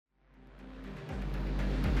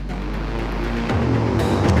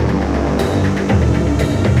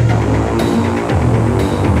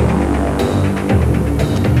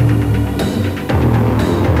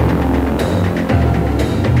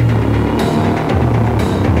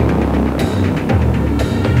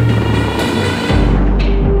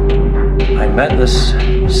met this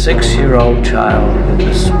 6-year-old child with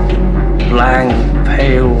this blank,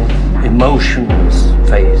 pale, emotionless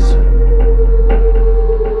face.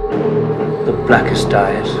 The blackest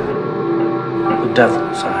eyes, the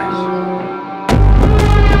devil's eyes.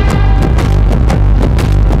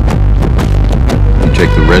 You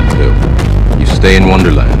take the red pill, you stay in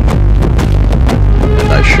Wonderland,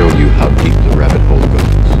 and I show you how deep the rabbit hole goes.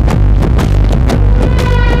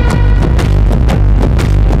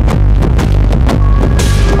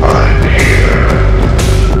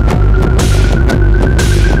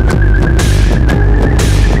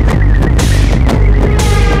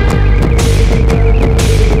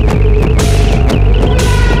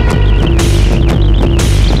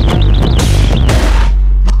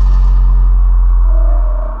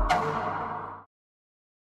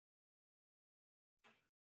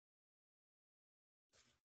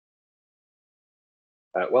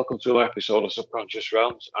 Welcome to another episode of Subconscious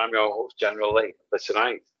Realms. I'm your host, General Lee. For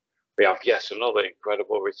tonight, we have yet another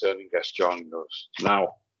incredible returning guest joining us.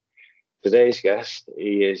 Now, today's guest,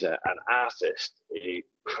 he is an artist. He's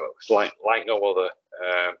like no other.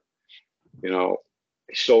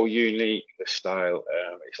 It's so unique, the style.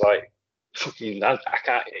 It's like fucking. I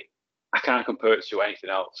can't compare it to anything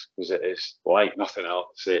else because it is like nothing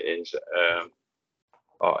else. It is.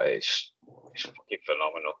 It's fucking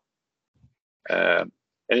phenomenal.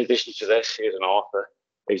 In addition to this, he's an author.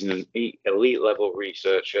 He's an elite level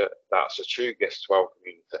researcher. That's a true guest to our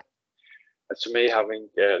community. And to me, having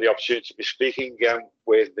the opportunity to be speaking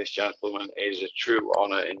with this gentleman is a true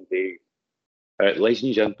honour indeed. Ladies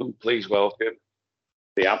and gentlemen, please welcome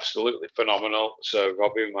the absolutely phenomenal Sir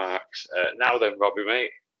Robbie Marks. Now then, Robbie,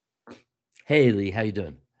 mate. Hey, Lee, how you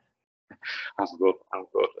doing? I'm good.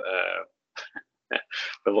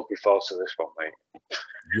 Been looking forward to this one, mate.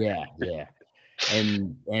 Yeah.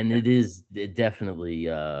 And it definitely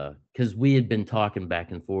because we had been talking back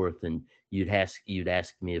and forth, and you'd ask me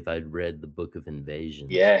if I'd read the Book of Invasion.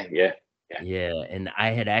 Yeah. And I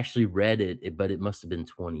had actually read it, but it must have been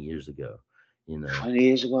 20 years ago. 20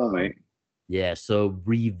 years ago, mate. Yeah, so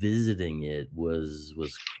revisiting it was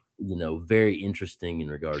very interesting in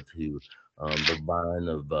regard to the line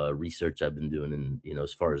of research I've been doing, and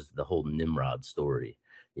as far as the whole Nimrod story.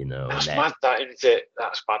 That's mad, that isn't it?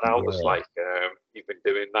 That's mad. I was like, you've been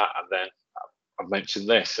doing that, and then I mentioned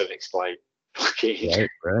this, and it's like, fucking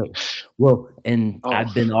right. Well, and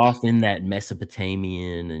I've been off in that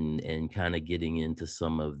Mesopotamian and kind of getting into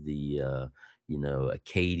some of the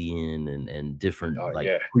Akkadian and different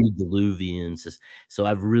pre-Diluvians. So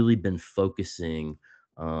I've really been focusing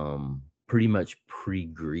pretty much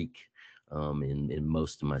pre-Greek in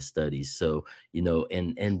most of my studies. So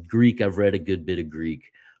and Greek, I've read a good bit of Greek.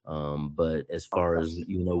 But as far as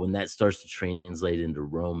when that starts to translate into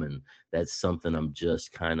Roman, that's something I'm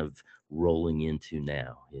just kind of rolling into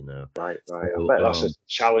now. Right. So, I bet that's a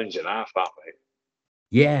challenge and a half, that, mate.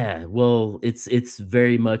 Yeah, well, it's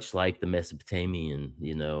very much like the Mesopotamian,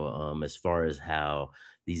 as far as how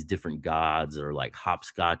these different gods are like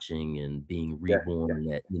hopscotching and being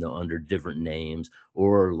reborn at under different names,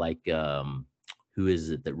 or like who is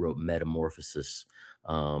it that wrote Metamorphosis?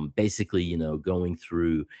 Basically, going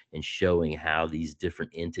through and showing how these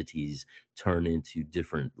different entities turn into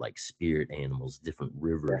different like spirit animals, different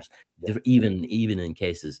rivers, even in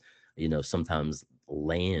cases, sometimes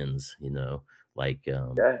lands, like I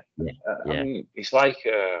mean, it's like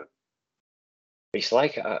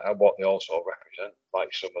what they also represent,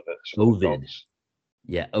 like some of the Ovid. gods.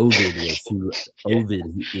 Yeah, Ovid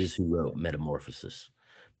is who wrote Metamorphosis.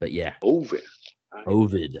 But yeah, Ovid.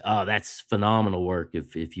 Ovid. Oh, that's phenomenal work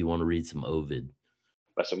if you want to read some Ovid.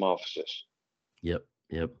 Metamorphosis. Yep.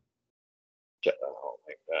 Check that out,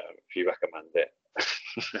 mate. If you recommend it.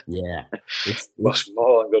 Yeah. It's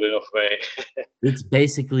more than good enough, mate. It's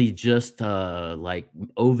basically just like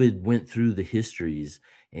Ovid went through the histories,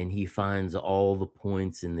 and he finds all the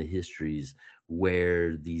points in the histories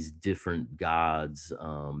where these different gods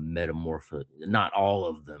metamorphose, not all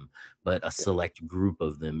of them, but a select group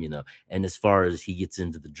of them, and as far as he gets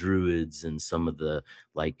into the Druids and some of the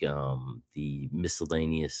like the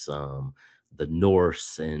miscellaneous the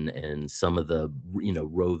Norse and some of the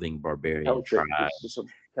roving barbarian tribes. There's some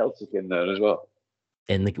Celtic in there as well.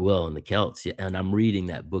 And the Celts, yeah. And I'm reading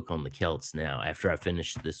that book on the Celts now after I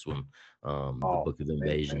finished this one, the Book of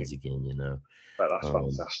Invasions again, But that's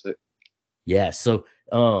fantastic. Yeah, so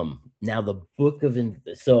now the Book of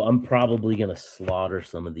so I'm probably gonna slaughter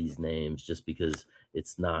some of these names just because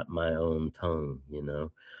it's not my own tongue,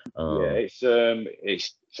 It's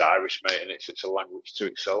Irish, mate, and it's a language to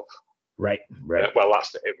itself. Right. Well,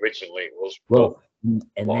 that's originally it was. Well,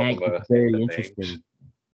 and that is very interesting.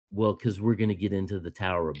 Well, because we're going to get into the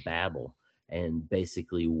Tower of Babel and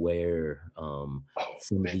basically where Oh,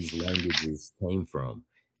 some of man. these languages came from,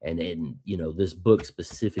 and this book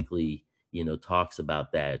specifically talks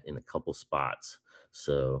about that in a couple spots.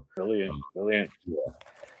 So Brilliant, um, brilliant. yeah.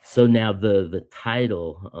 So now the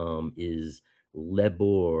title is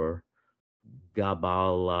Lebor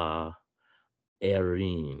Gabála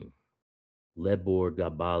Érenn. Lebor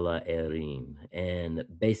Gabála Érenn, and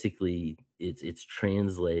basically it's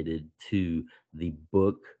translated to the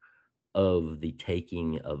Book of the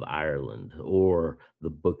Taking of Ireland or the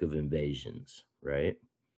Book of Invasions, right?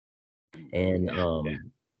 And Yeah, yeah,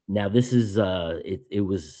 now this is it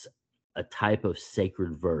was a type of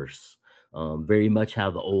sacred verse, very much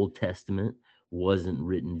how the Old Testament wasn't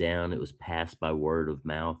written down; it was passed by word of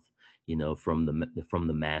mouth, from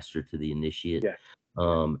the master to the initiate. yeah, yeah.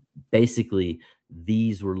 Um, Basically,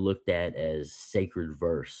 these were looked at as sacred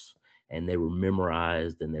verse, and they were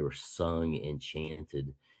memorized and they were sung and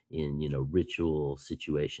chanted in ritual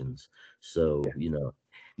situations. So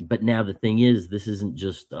but now the thing is, this isn't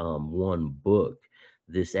just one book.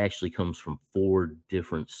 This actually comes from four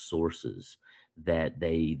different sources that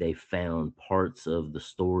they found parts of the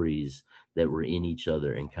stories that were in each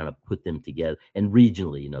other and kind of put them together. And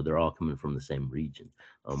regionally, they're all coming from the same region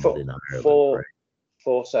Four, within Ireland, right? four,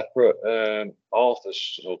 four separate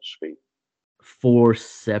authors, so to speak. Four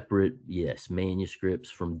separate, yes,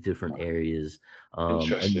 manuscripts from different areas, um,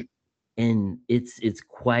 Interesting. and and it's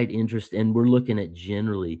quite interesting. And we're looking at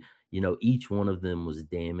generally, each one of them was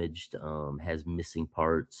damaged, has missing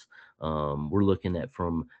parts. We're looking at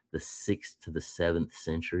from the 6th to the 7th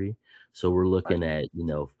century, so we're Right, looking at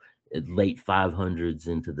late 500s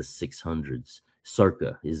into the 600s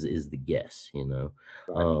circa is the guess.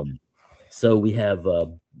 right. So we have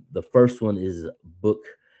the first one is book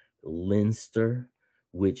Leinster,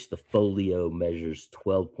 which the folio measures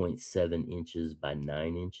 12.7 inches by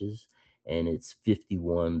 9 inches, and it's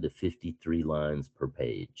 51 to 53 lines per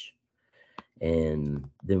page. And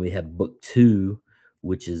then we have book two,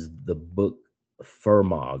 which is the book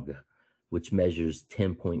Fermog, which measures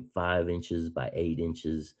 10.5 inches by 8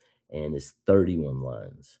 inches and is 31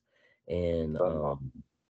 lines. And Denmark.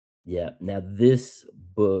 yeah, now this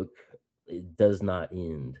book, it does not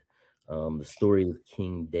end. The story of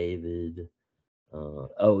King David.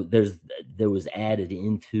 There was added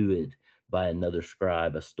into it by another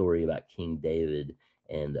scribe a story about King David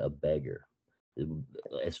and a beggar.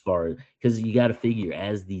 As far because you got to figure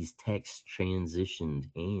as these texts transitioned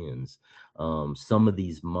hands, some of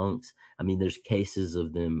these monks. I mean, there's cases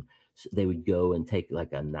of them. They would go and take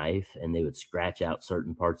like a knife and they would scratch out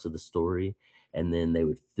certain parts of the story, and then they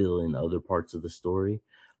would fill in other parts of the story.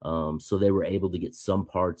 So they were able to get some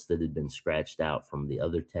parts that had been scratched out from the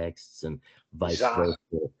other texts and vice Bizarre.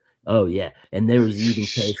 versa. Oh yeah, and there was even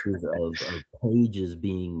cases of pages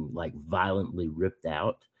being like violently ripped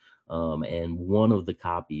out, and one of the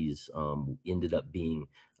copies ended up being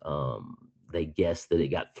they guessed that it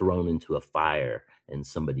got thrown into a fire and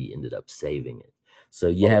somebody ended up saving it. So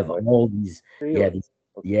you Oh, have all these, yeah, really? these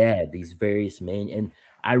various and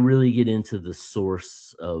I really get into the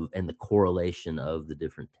source of and the correlation of the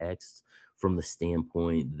different texts from the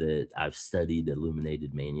standpoint that I've studied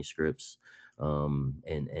illuminated manuscripts,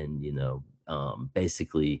 and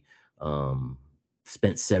basically um,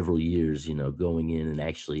 spent several years, going in and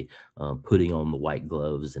actually putting on the white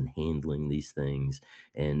gloves and handling these things,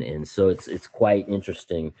 and so it's quite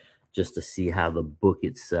interesting just to see how the book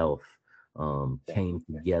itself Yeah. came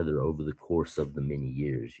together over the course of the many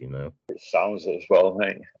years, It sounds it as well,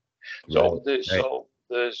 mate. Right, right. So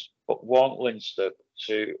there's book one, Leinster, book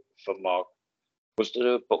two for Mark. Was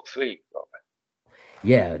there a book three, Robert?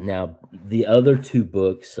 Yeah, now the other two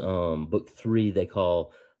books, book three they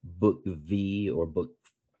call book V or book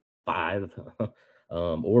five,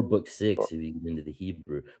 or book six But if you get into the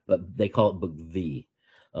Hebrew, but they call it book V.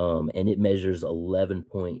 And it measures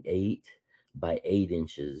 11.8 by 8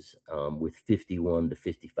 inches, with 51 to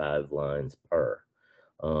 55 lines per.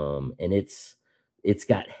 And it's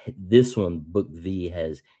got this one, book V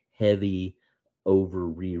has heavy over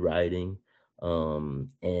rewriting,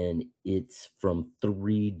 and it's from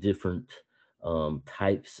three different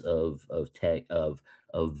types of tech of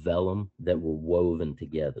vellum that were woven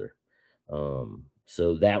together.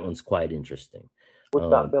 So that one's quite interesting. would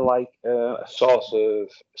that Um, be like a sort of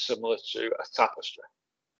similar to a tapestry?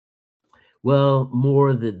 Well,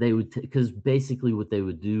 more that they would, because basically what they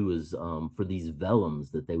would do is for these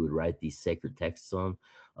vellums that they would write these sacred texts on,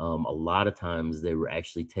 a lot of times they were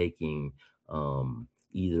actually taking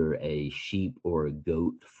either a sheep or a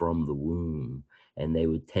goat from the womb, and they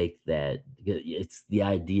would take that. It's the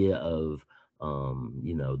idea of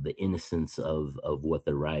the innocence of what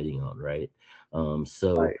they're writing on, right?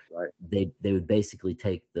 So right. they would basically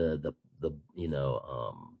take the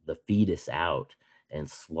fetus out and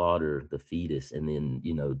slaughter the fetus, and then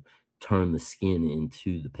turn the skin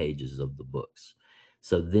into the pages of the books.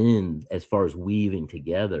 So then, as far as weaving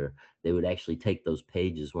together, they would actually take those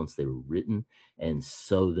pages once they were written and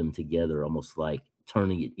sew them together, almost like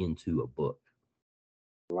turning it into a book.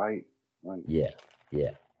 Right. Yeah,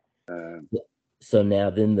 yeah. Um, So now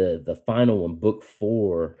then the final one, book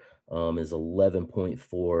 4, is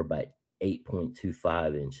 11.4 by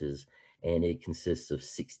 8.25 inches, and it consists of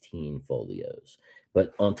 16 folios.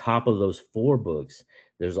 But on top of those 4 books,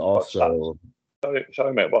 there's what's that? also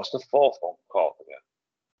Sorry, mate. What's the fourth one called again?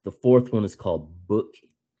 the 4th one is called Book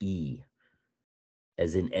E,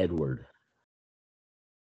 as in Edward.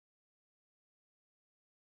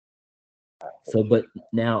 So, but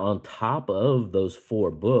now on top of those 4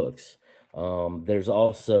 books, there's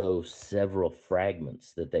also several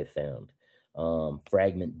fragments that they found.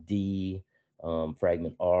 Fragment D,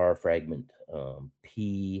 fragment R, fragment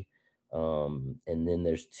P, and then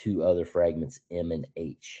there's 2 other fragments, M and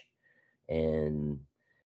H. And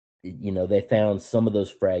they found some of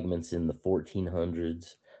those fragments in the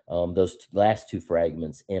 1400s. Those last 2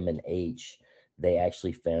 fragments, M and H, they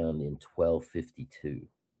actually found in 1252.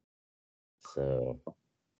 So,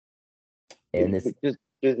 and it's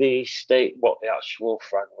Do they state what the actual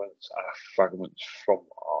fragments are fragments from,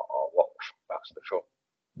 or what that's the from?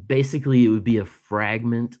 basically it would be a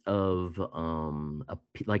fragment of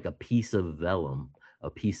like a piece of vellum, a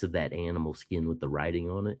piece of that animal skin with the writing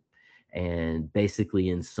on it, and basically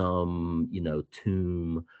in some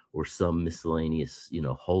tomb or some miscellaneous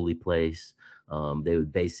holy place, they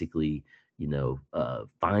would basically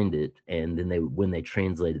find it, and then when they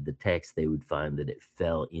translated the text, they would find that it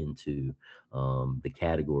fell into the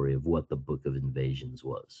category of what the Book of Invasions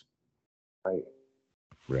was. Right.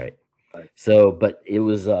 Right. Right. So, but it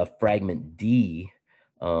was fragment D,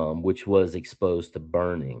 which was exposed to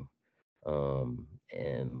burning.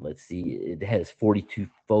 And let's see, it has 42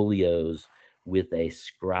 folios with a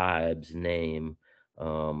scribe's name,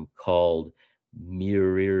 called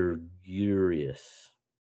Miriurius,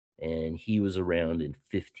 and he was around in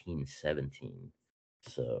 1517.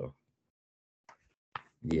 So,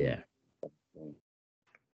 yeah.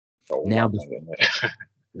 Oh, Now,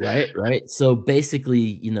 right. So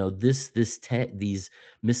basically, these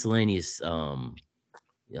miscellaneous um,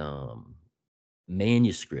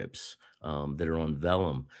 manuscripts that are on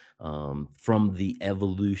vellum, from the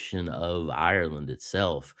evolution of Ireland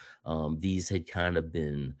itself. These had kind of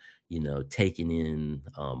been, taken in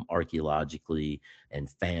archaeologically and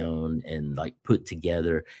found and like put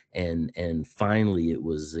together, and finally it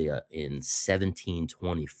was in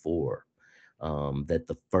 1724 that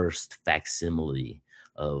the first facsimile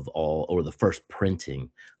of all, or the first printing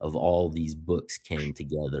of all these books came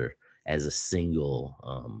together as a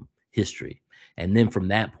single history. And then from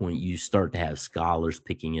that point, you start to have scholars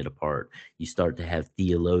picking it apart. You start to have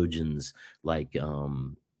theologians like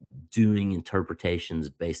doing interpretations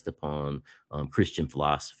based upon Christian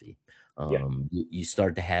philosophy. You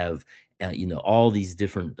start to have, all these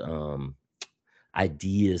different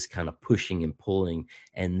ideas kind of pushing and pulling,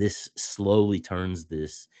 and this slowly turns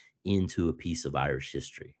this into a piece of Irish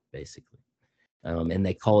history, basically. And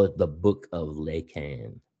they call it the Book of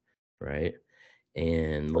Lecan, right?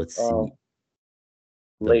 And let's see, the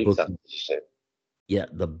book, later, you said. yeah,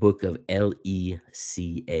 the Book of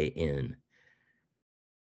Lecan,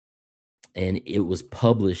 and it was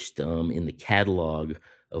published in the catalog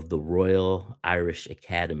of the Royal Irish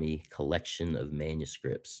Academy collection of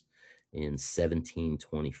manuscripts in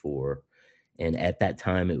 1724. And at that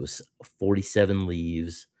time, it was 47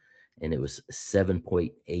 leaves, and it was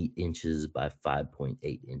 7.8 inches by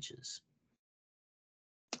 5.8 inches.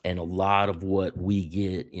 And a lot of what we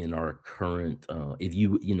get in our current, if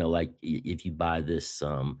if you buy this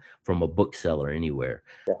from a bookseller anywhere,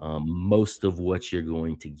 Yeah. most of what you're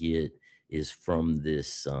going to get is from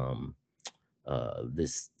this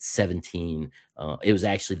 17, it was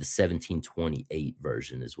actually the 1728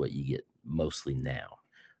 version is what you get mostly now.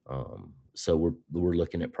 So we're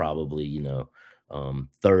looking at probably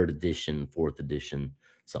 3rd edition, 4th edition,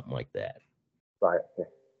 something like that. Right. Okay.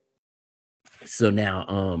 So now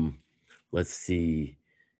let's see,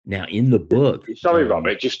 now in the book, Sorry,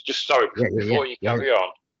 Robbie. Just sorry before you yeah, carry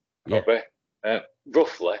on, yeah. Robbie.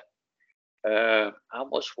 Roughly, how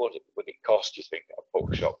much would it cost? You think at a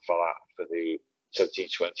bookshop for that, for the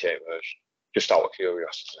 1728 version? Just out of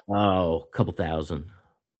curiosity. Oh, a couple thousand.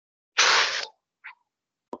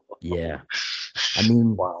 Yeah. I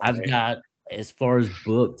mean, Wow, I've mate. got as far as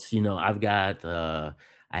books, I've got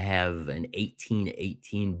I have an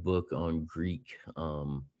 1818 book on Greek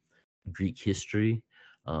history.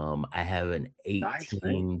 I have an Nice,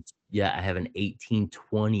 mate. I have an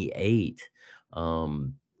 1828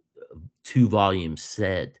 um 2-volume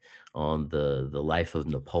set on the life of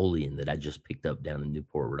Napoleon that I just picked up down in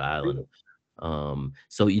Newport, Rhode Island. Really?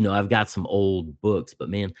 So I've got some old books, but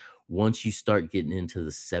man, once you start getting into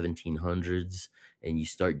the 1700s and you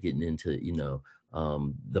start getting into,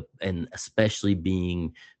 and especially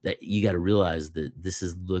being that you got to realize that this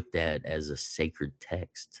is looked at as a sacred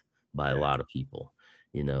text by a Yeah. lot of people,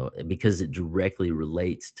 because it directly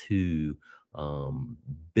relates to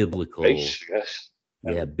biblical, Face, yes.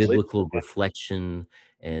 yeah, Believe biblical reflection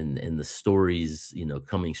and the stories,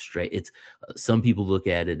 coming straight. It's some people look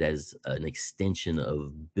at it as an extension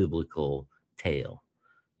of biblical tale,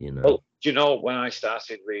 you know. Well, do you know, when I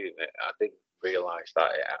started reading it, I didn't realise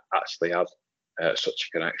that it actually had such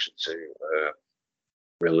a connection to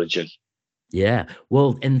religion. Yeah.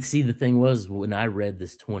 Well, and see, the thing was, when I read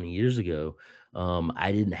this 20 years ago,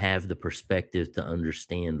 I didn't have the perspective to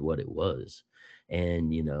understand what it was.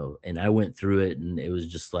 And, and I went through it and it was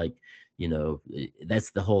just like,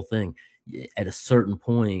 that's the whole thing. At a certain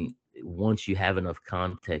point, once you have enough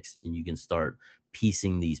context and you can start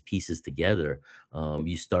piecing these pieces together,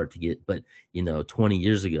 you start to get, but, 20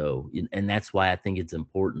 years ago, and that's why I think it's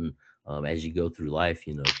important, as you go through life,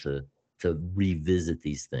 to revisit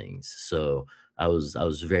these things. So I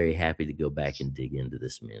was very happy to go back and dig into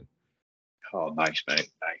this, man. Oh, nice,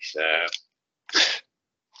 mate. Nice.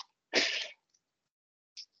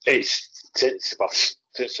 It's since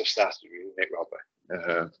I started reading it,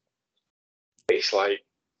 Robert. It's like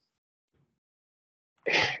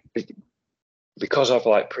because I've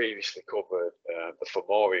like previously covered the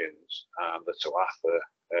Fomorians and the Tuatha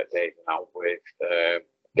Dave now with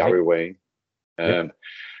Gary Right. Wayne. Yep.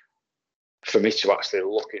 For me to actually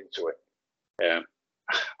look into it,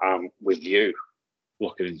 with you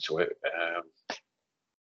looking into it,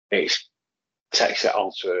 it takes it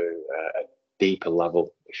onto a deeper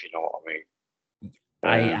level, if you know what I mean.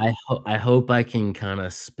 I hope I can kind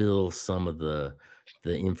of spill some of the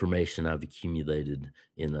information I've accumulated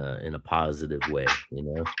in a positive way,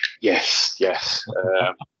 Yes, yes.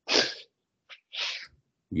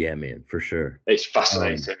 Yeah, man, for sure. It's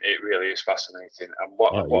fascinating. It really is fascinating. And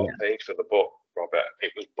what Oh I paid for the book, Robert,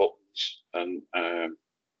 it was buttons, and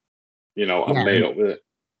yeah, I'm made up with it.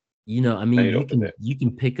 I mean, Made up with it. you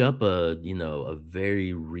can pick up a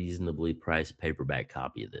very reasonably priced paperback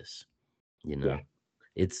copy of this, you Yeah. know.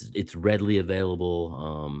 It's readily available,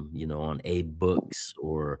 on Abe Books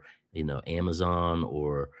or Amazon,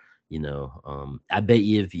 or I bet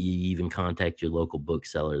you if you even contact your local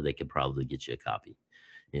bookseller, they could probably get you a copy.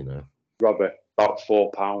 Robert, about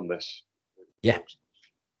 £4 this. Yeah,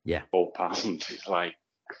 yeah, £4. It's like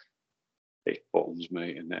it's buttons,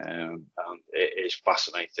 mate, and it is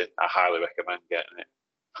fascinating. I highly recommend getting it.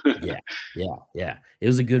 yeah, yeah. It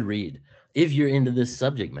was a good read if you're into this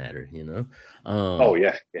subject matter. Oh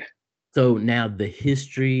yeah, yeah. So now the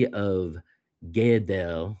history of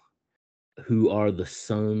Gadel, who are the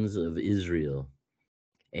sons of Israel,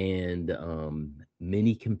 and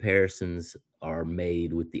many comparisons are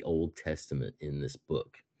made with the Old Testament in this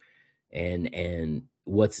book. And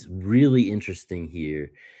what's really interesting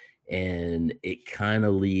here, and it kind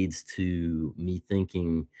of leads to me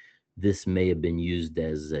thinking this may have been used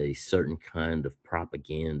as a certain kind of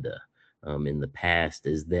propaganda in the past,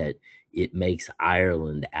 is that it makes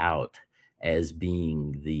Ireland out as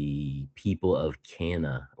being the people of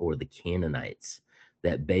Cana, or the Canaanites,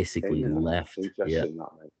 that Okay, basically you know, left, yeah, interesting that,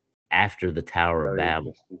 mate. after the Tower of Very Babel,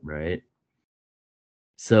 interesting. right?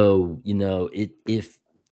 So, if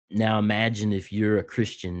now imagine if you're a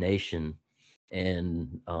Christian nation,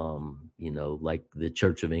 and like the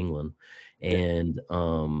Church of England, Yeah. and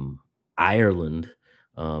Ireland,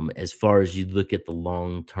 as far as you look at the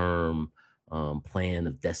long-term plan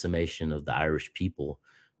of decimation of the Irish people,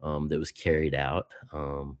 that was carried out,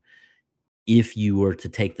 if you were to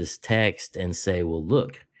take this text and say, well,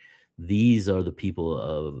 look, these are the people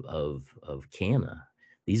of Cana,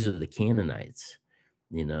 these are the Canaanites,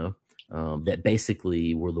 you know, that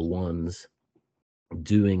basically were the ones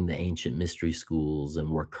doing the ancient mystery schools and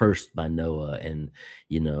were cursed by Noah. And,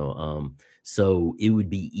 so it would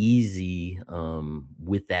be easy,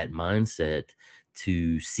 with that mindset,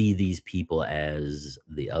 to see these people as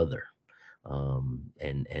the other,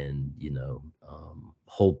 and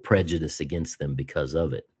hold prejudice against them because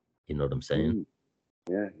of it. You know what I'm saying?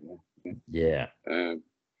 Mm, yeah, yeah. Yeah.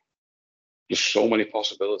 There's so many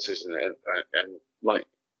possibilities in it, and like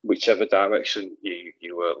whichever direction you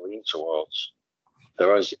lean towards.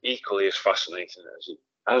 They're as equally as fascinating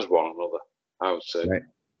as one another, I would say. Right.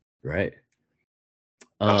 Right.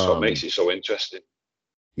 That's what makes it so interesting.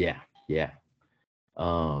 Yeah. Yeah.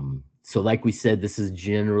 So like we said, this is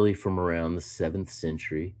generally from around the 7th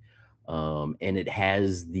century. And it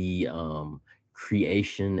has the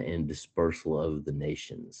creation and dispersal of the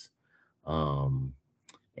nations.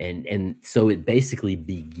 And so it basically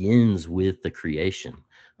begins with the creation,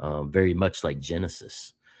 very much like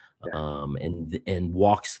Genesis, and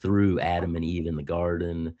walks through Adam and Eve in the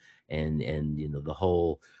garden, and you know the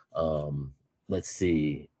whole. Let's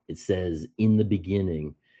see. It says, "In the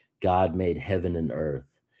beginning, God made heaven and earth,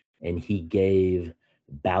 and He gave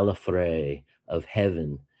balafre of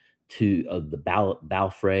heaven the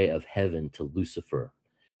balfrey of heaven to Lucifer,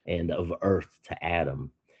 and of earth to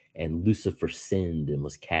Adam. And Lucifer sinned and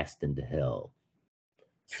was cast into hell."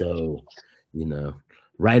 So, you know,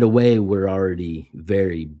 right away we're already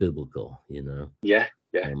very biblical, you know. Yeah.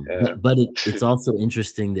 But it's also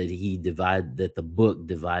interesting that the book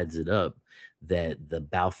divides it up, that the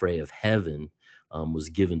balfrey of heaven was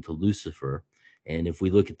given to Lucifer. And if we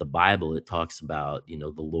look at the Bible, it talks about, you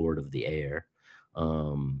know, the Lord of the air,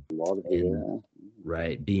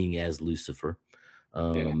 right, being as Lucifer.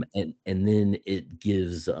 And then it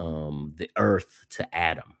gives the earth to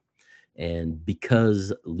Adam. And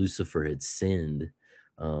because Lucifer had sinned,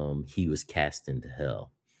 he was cast into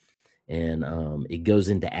hell. And it goes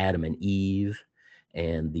into Adam and Eve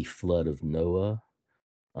and the flood of Noah.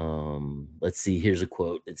 Let's see, here's a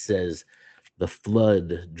quote. It says, "The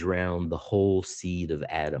flood drowned the whole seed of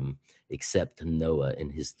Adam except Noah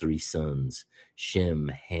and his 3 sons, Shem,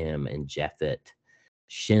 Ham, and Japhet.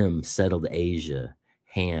 Shem settled Asia,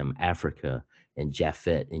 Ham, Africa, and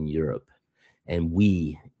Japhet in Europe. And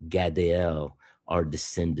we, Gadael, are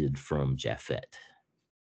descended from Japhet."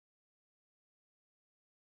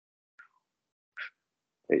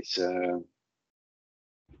 It's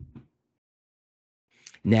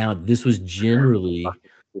Now, this was generally,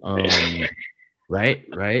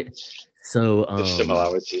 right. So, the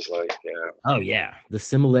similarities, like oh yeah, the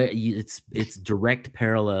it's direct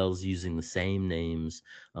parallels using the same names,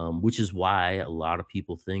 which is why a lot of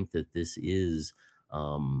people think that this is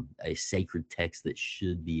a sacred text that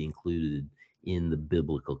should be included in the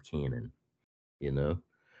biblical canon. You know,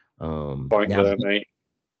 point now there, mate.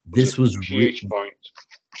 this was huge written. point.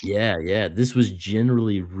 Yeah, this was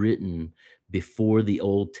generally written before the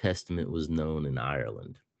Old Testament was known in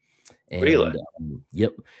Ireland. And Really?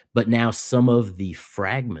 Yep. But now some of the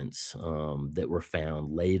fragments that were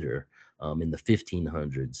found later in the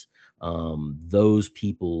 1500s, those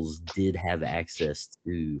peoples did have access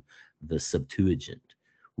to the Septuagint,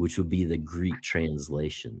 which would be the Greek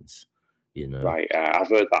translations, you know. Right. I've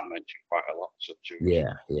heard that mentioned quite a lot.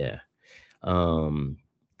 Yeah.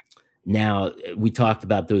 Now we talked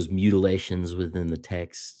about those mutilations within the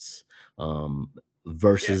texts,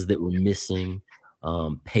 verses that were missing,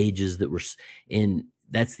 pages that were in.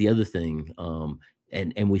 That's the other thing,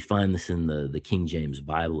 and we find this in the King James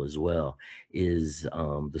Bible as well. Is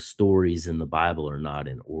the stories in the Bible are not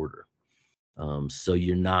in order, so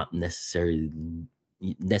you're not necessarily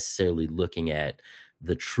looking at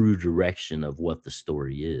the true direction of what the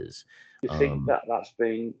story is. Do you think that's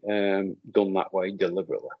been done that way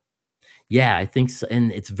deliberately? Yeah, I think so.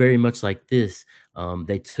 And it's very much like this.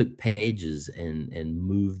 They took pages and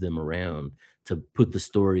moved them around to put the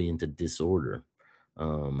story into disorder.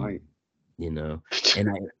 Right. You know, and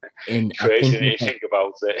I Crazy think when you think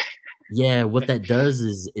about it. yeah, what that does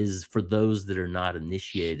is for those that are not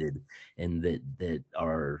initiated and that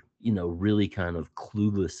are, you know, really kind of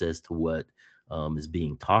clueless as to what is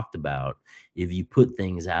being talked about. If you put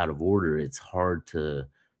things out of order, it's hard to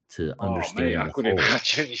understand. Mate, I the could whole.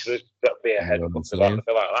 imagine you should be a You head know what I'm fucked about saying? to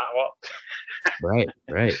be like that. What?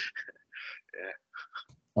 Right.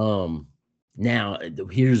 Yeah. Now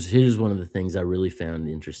here's one of the things I really found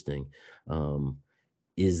interesting,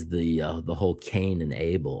 is the whole Cain and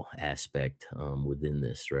Abel aspect within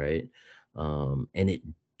this, right? And it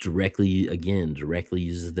directly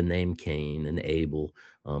uses the name Cain and Abel,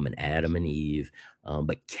 and Adam and Eve,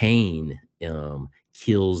 but Cain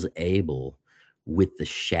kills Abel with the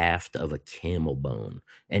shaft of a camel bone,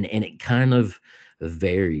 and it kind of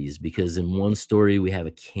varies because in one story we have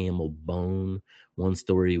a camel bone, one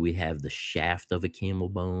story we have the shaft of a camel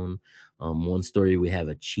bone, one story we have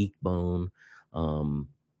a cheekbone.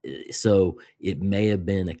 So it may have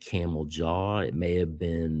been a camel jaw, it may have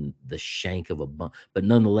been the shank of a bone, but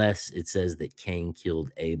nonetheless, it says that Cain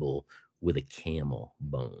killed Abel with a camel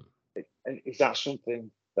bone. Is that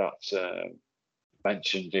something that's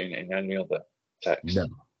mentioned in any other text?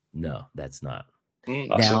 No, that's not.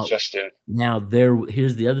 That's Now, interesting.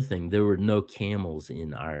 here's the other thing: there were no camels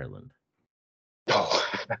in Ireland. Oh,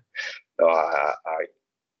 no,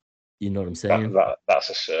 You know what I'm saying? that's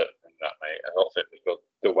a certain thing, that mate. I don't think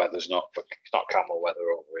the weather's it's not camel weather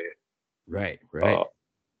over here. Right, right. Oh,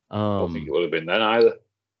 I don't think it Um, would have been then either.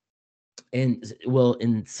 and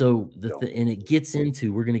so No. and it gets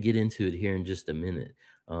into, we're going to get into it here in just a minute,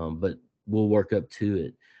 but we'll work up to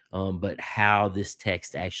it. But how this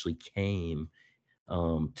text actually came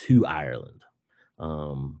to Ireland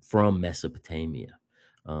from Mesopotamia.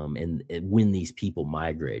 And when these people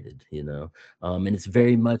migrated, and it's Yeah,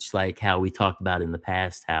 very much like how we talked about in the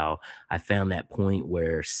past, how I found that point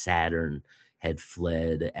where Saturn had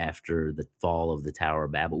fled after the fall of the Tower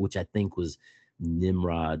of Babel, which I think was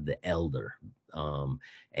Nimrod the Elder. Um,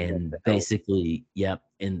 yeah, and the hell. basically, yep.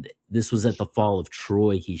 And this was at the fall of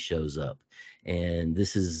Troy, he shows up. And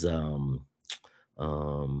this is, who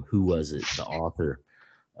was it? The author.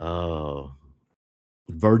 Oh,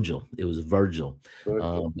 Virgil. It was Virgil.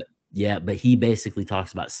 Virgil. But he basically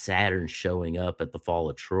talks about Saturn showing up at the fall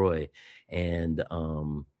of Troy, and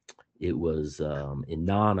it was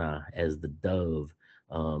Inanna as the dove.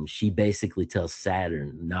 She basically tells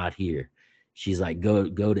Saturn, "Not here." She's like, "Go to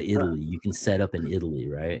Huh. Italy. You can set up in Italy,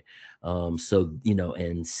 right?" So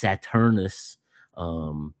and Saturnus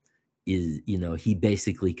is he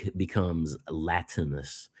basically becomes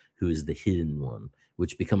Latinus, who is the hidden one,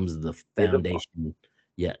 which becomes the Hidden one. foundation.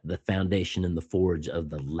 Yeah, the foundation and the forge of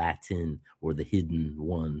the Latin, or the hidden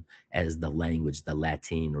one, as the language, the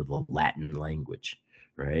Latin or the Latin language,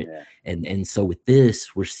 right? Yeah, And so with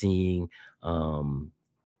this, we're seeing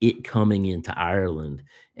it coming into Ireland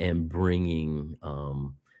and bringing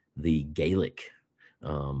the Gaelic,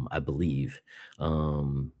 I believe,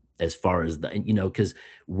 as far as because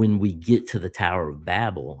when we get to the Tower of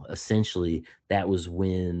Babel, essentially that was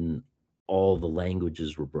when all the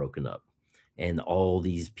languages were broken up and all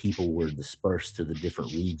these people were dispersed to the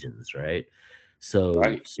different regions, right? so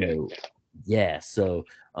right. Yeah, so yeah so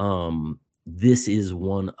this is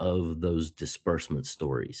one of those disbursement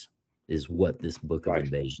stories, is what this book of right.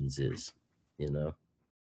 invasions is, you know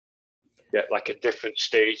Yeah, like at different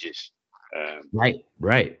stages.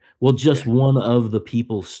 right. Well, Yeah, just one of the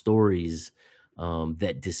people's stories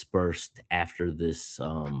that dispersed after this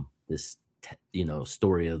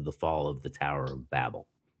story of the fall of the Tower of Babel.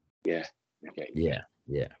 yeah. Okay. Yeah,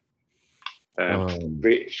 yeah. Um, um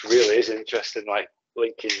it really is interesting, like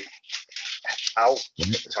linking how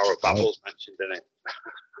right, the Tower of right. Babel's mentioned in it.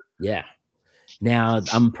 Yeah. Now,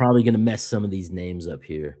 I'm probably going to mess some of these names up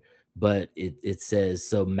here, but it says,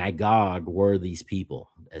 so Magog were these people,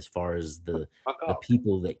 as far as My the God.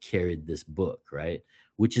 people that carried this book, right?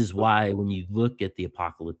 Which is why when you look at the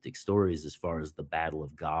apocalyptic stories, as far as the Battle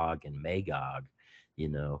of Gog and Magog, you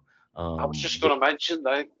know, I was just th- going to mention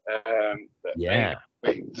though that yeah,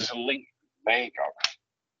 There's a link Magog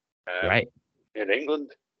right. in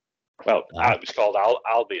England. Well, Ah, it was called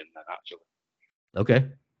Albion then, actually. okay.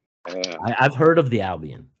 Uh, I've heard of the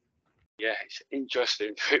Albion. yeah, it's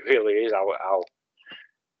interesting. It really is how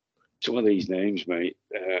some of these names, mate.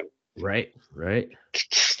 Right, right.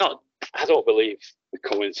 It's not. I don't believe the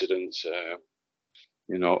coincidence. Do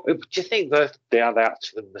you think that they are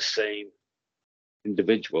actually the same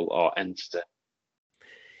individual or entity?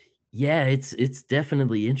 Yeah, it's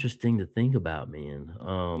definitely interesting to think about, man.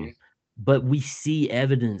 Yeah, But we see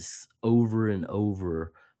evidence over and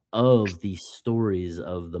over of these stories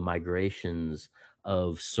of the migrations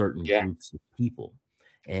of certain yeah, groups of people.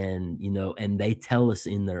 And and they tell us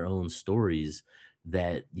in their own stories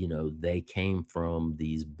that, they came from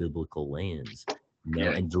these biblical lands,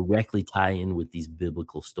 yeah, and directly tie in with these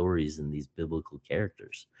biblical stories and these biblical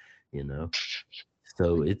characters, you know.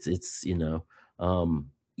 So it's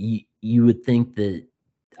you would think that,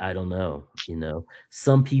 I don't know,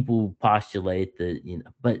 some people postulate that,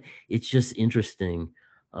 but it's just interesting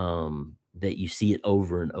that you see it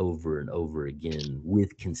over and over and over again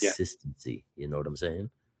with yeah, consistency. You know what I'm saying?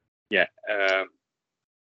 yeah.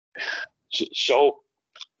 So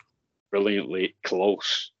brilliantly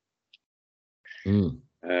close. Mm,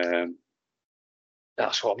 Um,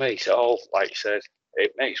 that's what makes it all, like you said,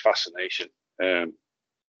 it makes fascination um,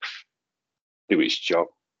 do its job.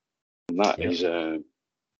 And yep.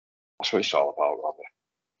 that's what it's all about, Robbie.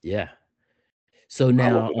 Yeah. So I love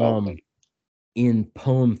now, it all, mate. in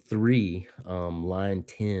poem 3, line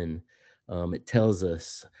 10, it tells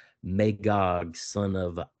us, Magog, son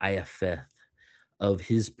of Iapheth, of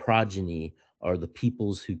his progeny are the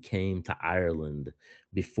peoples who came to Ireland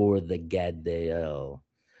before the Gadael.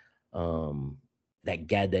 Um, that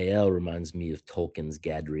Gadael reminds me of Tolkien's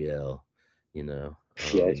Gadriel, you know.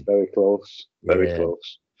 Yeah, it's very close. Very Yeah,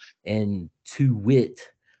 close. and to wit,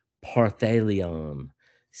 Parthalion,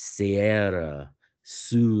 Sierra,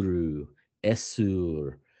 Suru,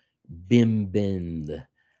 Esur, Bimbend,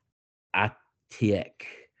 Atiek,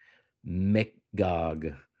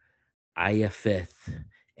 Mekgog, Iapheth,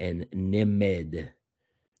 and Nemed,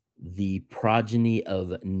 the progeny of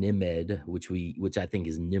Nemed, which I think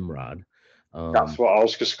is Nimrod. That's what I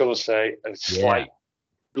was just going to say. A Yeah, slight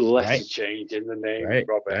letter right, change in the name, right,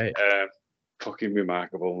 Robert. right. Fucking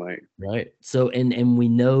remarkable, mate. Right. So and we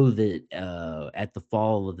know that at the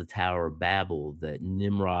fall of the Tower of Babel that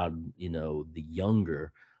Nimrod, the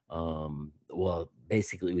younger, well,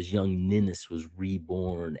 basically it was young Ninus was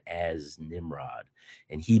reborn as Nimrod,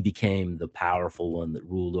 and he became the powerful one that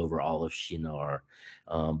ruled over all of Shinar.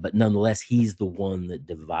 But nonetheless, he's the one that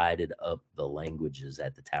divided up the languages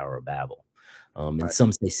at the Tower of Babel. And Right.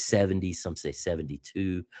 some say 70, some say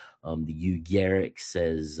 72. The Ugaritic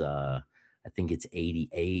says I think it's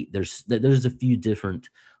 88. There's a few different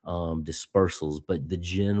dispersals, but the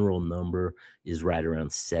general number is right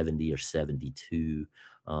around 70 or 72,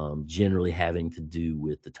 generally having to do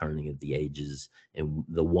with the turning of the ages and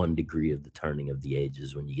the 1 degree of the turning of the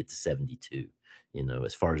ages when you get to 72,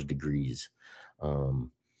 as far as degrees.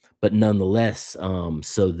 But nonetheless,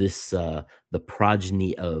 so this the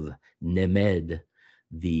progeny of Nemed,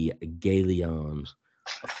 the Galion,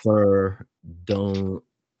 Fur,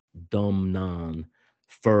 Domnon,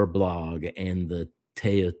 Furblog, and the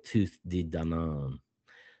Teotooth de Danann.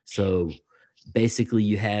 So basically,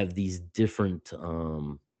 you have these different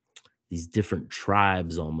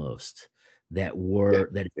tribes almost that Yeah.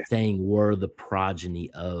 it's saying were the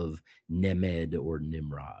progeny of Nemed or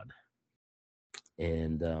Nimrod.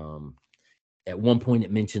 And at one point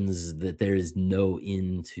it mentions that there is no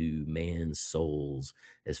end to man's souls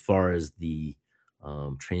as far as the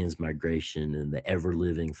transmigration and the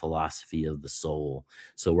ever-living philosophy of the soul.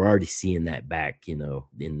 So we're already seeing that back,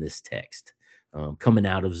 in this text, coming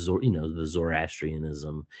out of the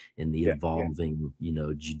Zoroastrianism and the Yeah. evolving,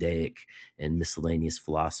 Judaic and miscellaneous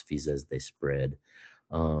philosophies as they spread.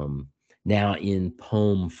 Now in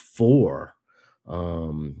poem 4,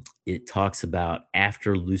 it talks about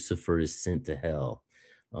after Lucifer is sent to hell.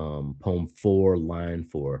 Poem 4, line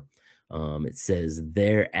 4. It says,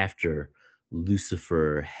 thereafter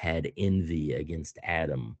Lucifer had envy against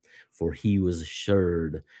Adam, for he was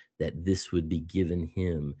assured that this would be given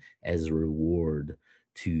him as a reward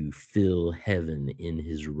to fill heaven in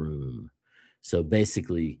his room. So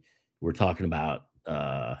basically, we're talking about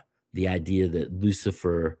the idea that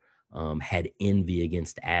Lucifer had envy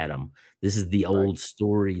against Adam. This is the Right. old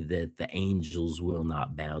story that the angels will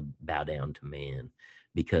not bow down to man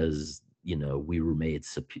because we were made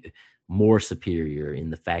more superior in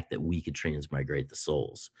the fact that we could transmigrate the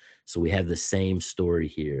souls. So we have the same story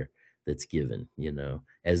here that's given,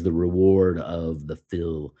 as the reward of the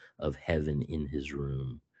fill of heaven in his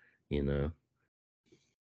room.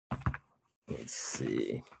 Let's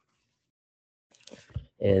see.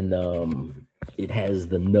 And it has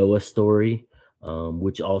the Noah story,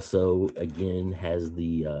 which also again has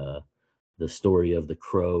the story of the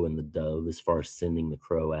crow and the dove as far as sending the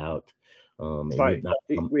crow out, and it Right. not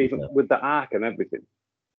Even with the ark and everything.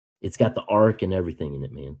 it's got the ark and everything in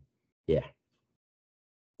it, man. Yeah.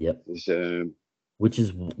 Yep. It's,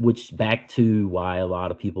 Which back to why a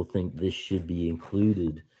lot of people think this should be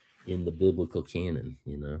included in the biblical canon.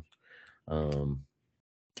 Um,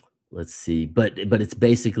 let's see, but it's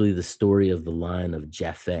basically the story of the line of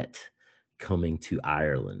Japhet coming to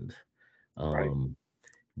Ireland. right.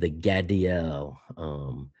 The Gadiel,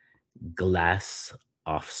 glass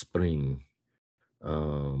offspring.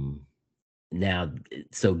 Um, Now,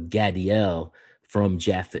 so Gadiel from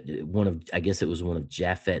Japhet, I guess it was one of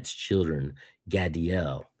Japhet's children,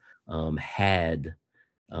 Gadiel, had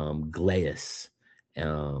Glaeus,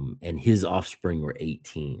 and his offspring were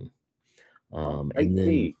 18. And then,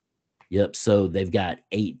 18. yep, so they've got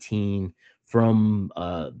 18 from,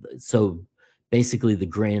 so basically the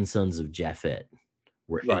grandsons of Japhet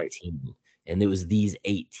were Right. 18. And it was these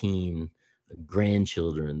 18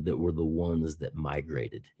 grandchildren that were the ones that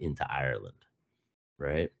migrated into Ireland,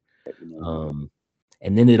 right? Um,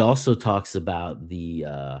 and then it also talks about the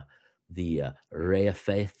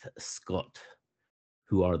Reafaith Scot,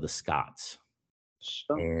 who are the Scots.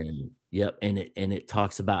 Stop. And yep, and it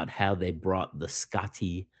talks about how they brought the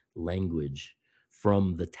Scotty language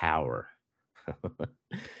from the tower. And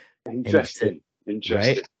it said, Interesting. right,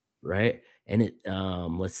 Interesting. right. And it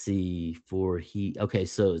let's see, so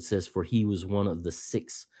it says for he was one of the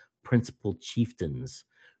 6 principal chieftains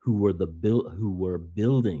who were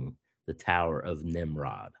building the Tower of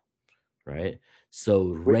Nimrod, right?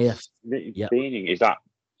 So Which Ref, yeah, meaning is that?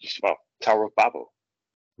 Just about Tower of Babel.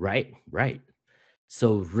 right.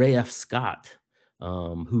 So Ray F. Scott,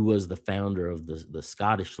 who was the founder of the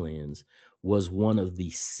Scottish lands, was one of the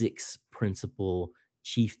 6 principal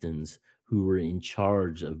chieftains who were in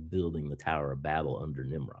charge of building the Tower of Babel under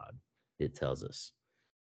Nimrod. It tells us,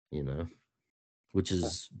 you know, which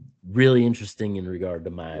is really interesting in regard to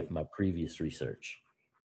my previous research.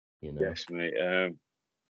 You know, Yes, mate.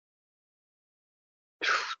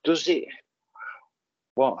 Does it?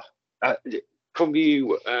 What? From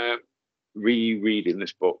you rereading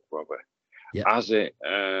this book, Robert? yeah. Has it?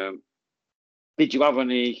 Did you have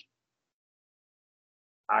any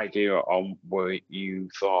idea on where you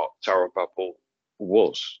thought Tower of Babel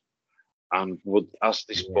was, and has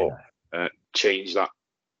this book Yeah. changed that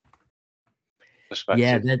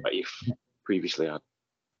Yeah, perspective that you've previously had?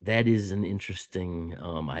 that is an interesting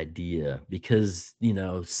idea because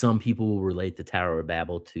some people will relate the Tower of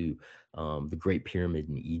Babel to the Great Pyramid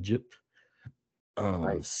in Egypt.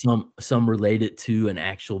 Right. Some relate it to an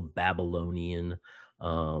actual Babylonian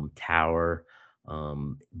tower,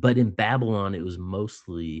 but in Babylon it was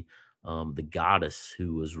mostly the goddess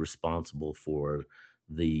who was responsible for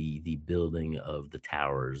the building of the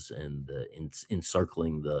towers and the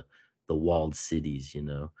encircling the walled cities.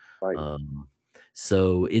 Right. Um,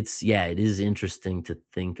 so it is interesting to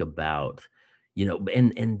think about,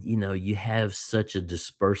 and you have such a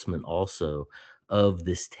disbursement also of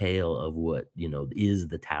this tale of what is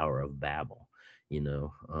the Tower of Babel.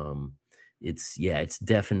 It's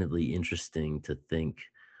definitely interesting to think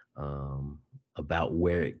about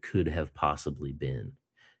where it could have possibly been.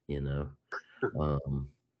 you know um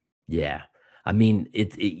yeah, I mean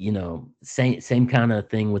same kind of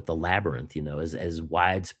thing with the labyrinth. As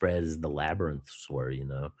widespread as the labyrinths were.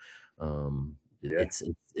 Yeah.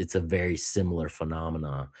 It's a very similar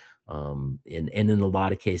phenomena. And in a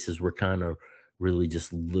lot of cases we're kind of really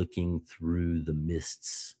just looking through the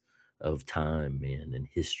mists of time, man, and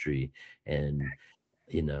history. And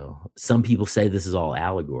some people say this is all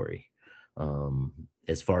allegory,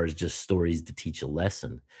 as far as just stories to teach a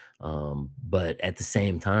lesson. But at the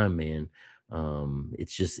same time, man,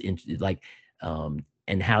 it's just like,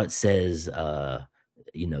 and how it says,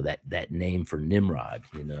 that name for Nimrod.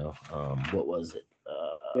 What was it?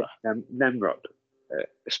 Yeah. Nemrod,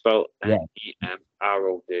 spelled Yeah.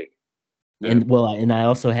 Nemrod. And well, and I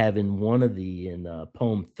also have in one of in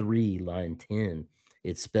poem 3, line 10,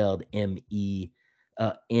 it's spelled Nemed,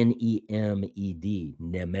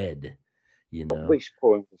 Nemed. Which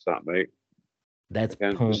poem was that, mate? That's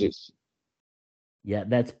Again, because poem. it's Yeah,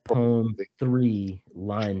 that's poem 3,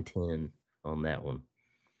 line 10 on that one.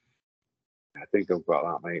 I think I've got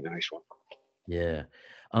that, mate. Nice one. Yeah.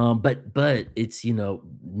 But it's,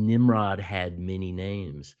 Nimrod had many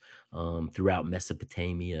names throughout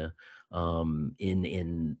Mesopotamia.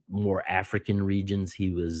 In more African regions, he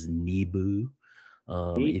was Nebu.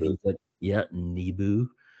 If Hebrew. you go, yeah, Nebu.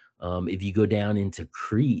 If you go down into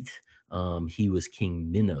Crete, he was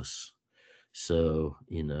King Minos. So,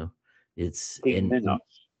 it's King and Minos.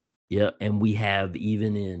 yeah, and we have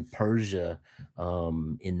even in Persia,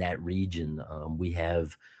 in that region, we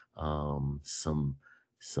have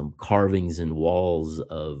some carvings and walls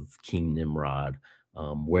of King Nimrod,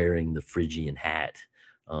 wearing the Phrygian hat,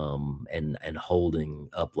 and holding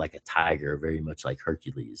up like a tiger, very much like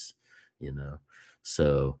Hercules. You know,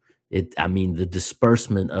 so I mean, the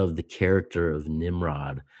disbursement of the character of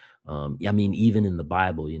Nimrod. I mean, even in the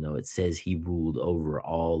Bible, it says he ruled over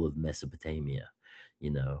all of Mesopotamia.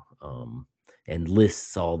 And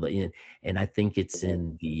lists all and I think it's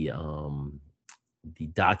in the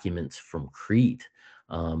documents from Crete,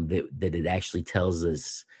 that it actually tells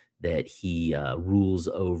us that he rules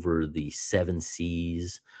over the 7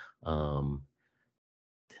 seas, um,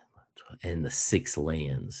 and the 6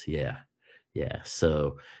 lands. Yeah.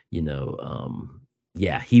 So,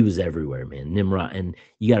 yeah, he was everywhere, man. Nimrod, and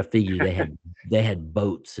you got to figure they had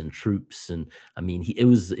boats and troops, and I mean, it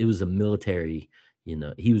was a military.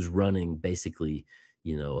 He was running basically,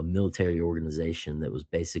 a military organization that was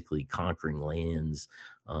basically conquering lands,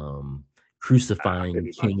 I can crucifying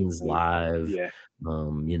imagine, kings mate. live. Yeah,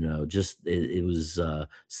 Just it was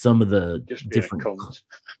some of the just being a different. cunt.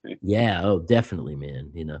 Yeah, oh, definitely,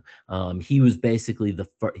 man. He was basically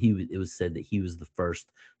it was said that he was the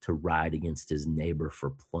first to ride against his neighbor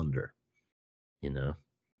for plunder. You know.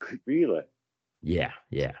 Really. Yeah.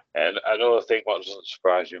 And another thing, what doesn't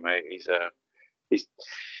surprise you, mate, is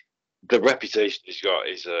the reputation he's got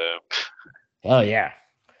is Oh yeah.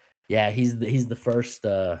 He's the first.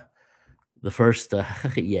 The first.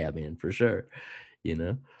 Yeah, man, for sure. You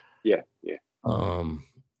know. yeah. Um.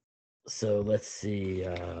 So let's see.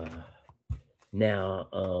 Now,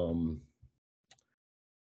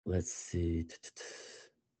 let's see.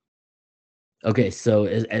 Okay, so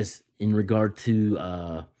as in regard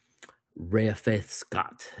to Raefeth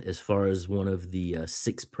Scott, as far as one of the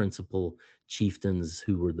six principal chieftains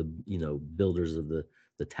who were the builders of the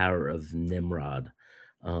Tower of Nimrod,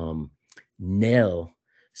 um, Nel,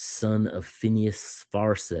 son of Phineas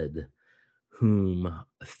Farsed, whom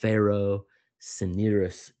Pharaoh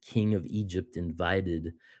Cinyras, king of Egypt,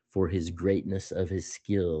 invited for his greatness of his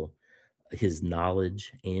skill, his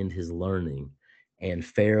knowledge, and his learning. And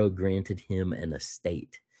Pharaoh granted him an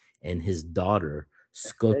estate, and his daughter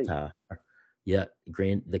Hey, Skota, yeah,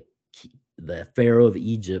 grant the Pharaoh of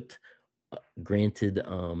Egypt granted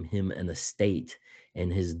him an estate,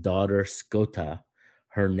 and his daughter Skota,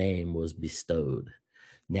 her name was bestowed.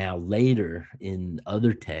 Now, later in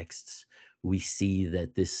other texts, we see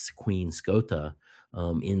that this Queen Skota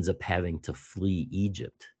ends up having to flee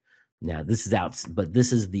Egypt. Now, this is out, but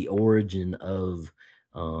this is the origin of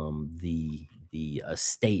the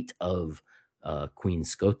estate of Queen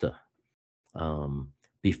Skota. Um,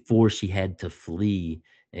 Before she had to flee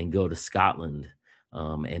and go to Scotland,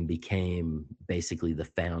 and became basically the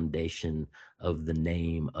foundation of the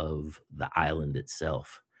name of the island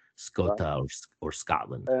itself, right. Scota, or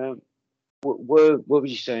Scotland. What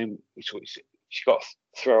was you saying? She got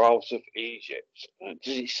thrown out of Egypt.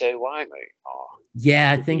 Does it say why, mate? Oh,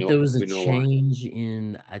 Yeah, I we think know there was a we know why. change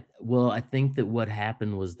well, I think that what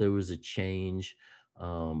happened was there was a change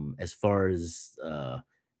as far as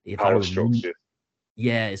if I Power remember. structure.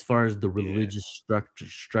 Yeah, as far as the Yeah, religious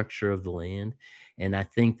structure of the land, and I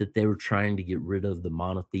think that they were trying to get rid of the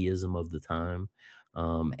monotheism of the time,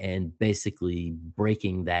 and basically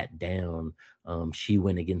breaking that down. She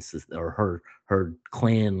went against or her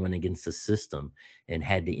clan went against the system and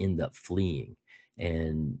had to end up fleeing.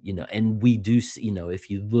 And and we do see, if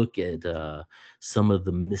you look at some of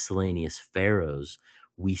the miscellaneous pharaohs,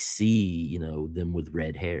 we see them with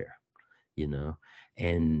red hair, you know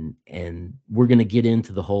and we're going to get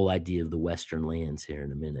into the whole idea of the western lands here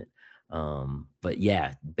in a minute. But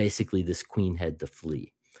yeah, basically this queen had to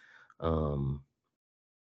flee. um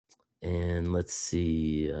and let's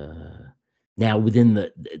see, now within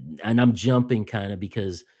and I'm jumping kind of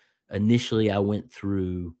because initially I went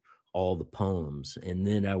through all the poems, and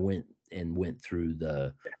then I went through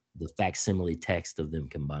the facsimile text of them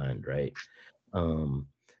combined, right? um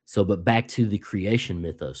but back to the creation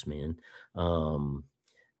mythos, man. um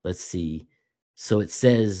let's see. So it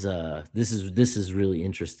says, this is really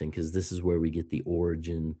interesting because this is where we get the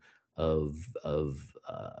origin of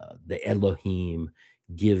the Elohim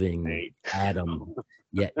giving mate. Adam,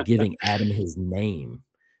 yeah, giving Adam his name.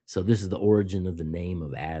 So this is the origin of the name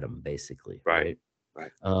of Adam, basically, Right,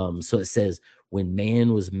 right? right. So it says, when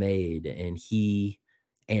man was made,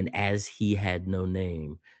 and as he had no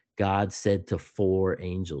name, God said to four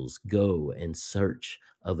angels, go and search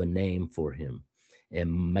of a name for him.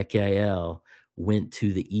 And Michael went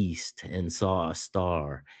to the east and saw a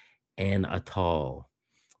star, and a tall,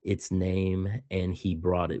 its name, and he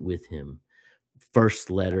brought it with him. First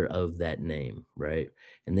letter of that name, right?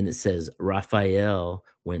 And then it says, Raphael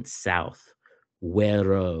went south,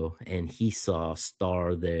 Wero, and he saw a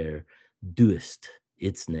star there, Duist,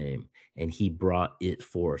 its name, and he brought it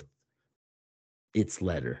forth, its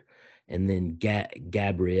letter. And then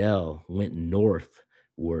Gabriel went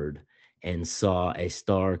northward and saw a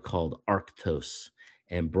star called Arctos,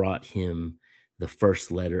 and brought him the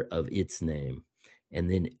first letter of its name. And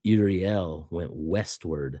then Uriel went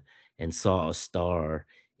westward and saw a star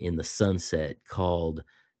in the sunset called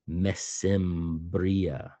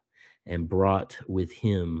Mesembria, and brought with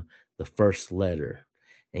him the first letter.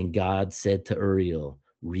 And God said to Uriel,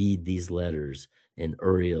 read these letters. And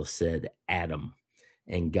Uriel said, Adam.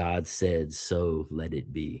 And God said, so let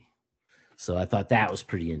it be. So I thought that was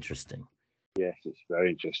pretty interesting. Yes, it's very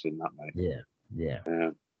interesting that, mate. Yeah. Yeah.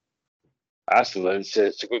 Um, I still learn it's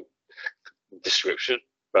a good description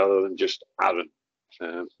rather than just Aaron.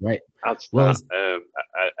 Right. Adds Well, that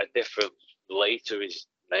a different layer to his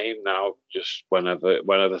name now, just whenever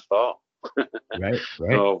thought. right.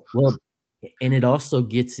 Right. So Well, and it also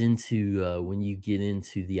gets into when you get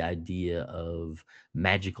into the idea of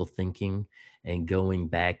magical thinking and going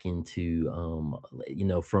back into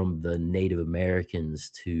from the Native Americans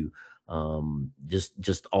to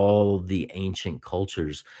just all the ancient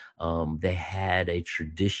cultures. They had a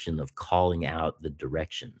tradition of calling out the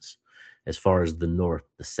directions as far as the north,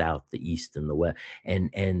 the south, the east, and the west.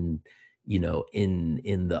 And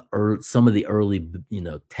in the some of the early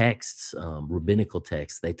texts, rabbinical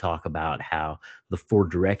texts, they talk about how the four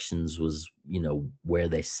directions was where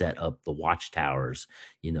they set up the watchtowers,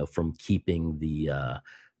 from keeping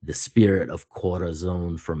the spirit of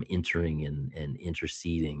Corazon from entering and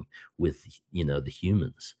interceding with the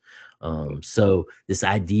humans. So this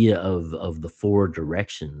idea of the four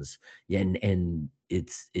directions, and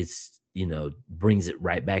it's brings it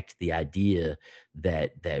right back to the idea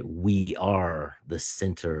that we are the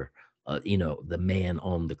center, the man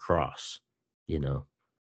on the cross, you know.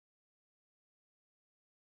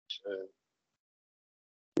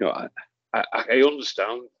 I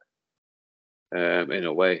understand in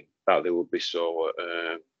a way that they would be so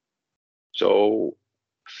so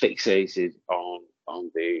fixated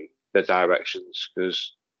on the directions,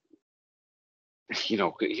 because could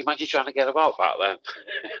you imagine trying to get about back then?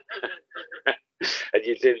 And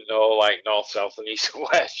you didn't know like north, south, and east and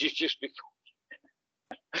west. You just be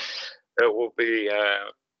it would be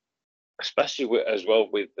especially as well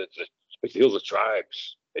with the other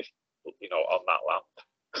tribes, if on that land.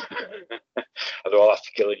 And they're all after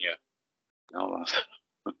killing you. No,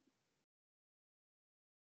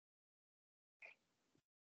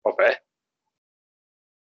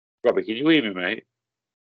 Robbie, can you hear me, mate?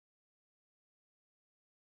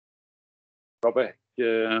 Robbie,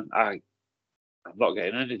 I'm not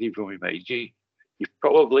getting anything from you, mate. You've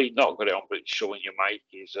probably not got it on, but it's showing your mic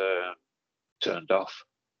is turned off.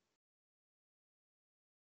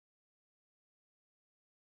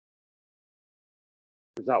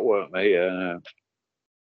 Does that work, mate?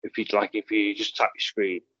 If you just tap your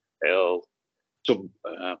screen, you'll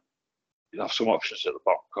have some options at the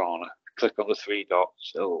bottom corner. Click on the three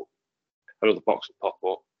dots, another box will pop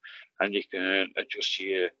up, and you can adjust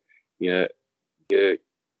your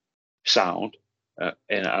sound in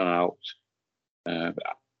and out.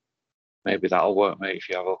 Maybe that'll work, mate, if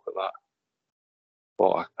you have a look at that.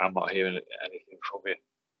 But I'm not hearing anything from you.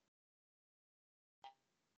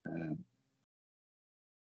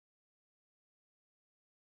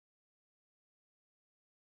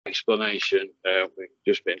 Explanation, we've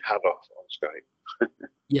just been had off on Skype.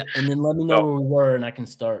 Yeah, and then let me know where we were and I can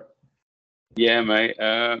start. Yeah, mate.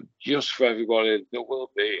 Just for everybody, there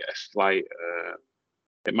will be a slight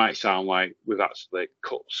it might sound like we've actually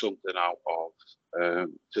cut something out of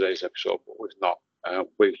today's episode, but we've not.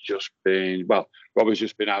 We've just been, Robbie's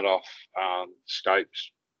just been had off and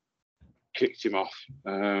Skype's kicked him off.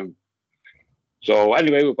 So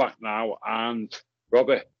anyway, we're back now, and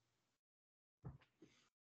Robbie.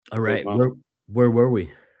 All right, where were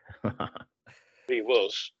we? He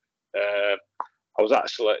was. I was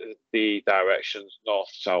actually the directions north,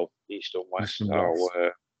 south, east, and west. So,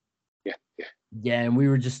 yeah, and we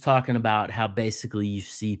were just talking about how basically you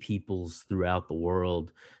see peoples throughout the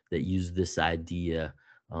world that use this idea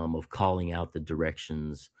of calling out the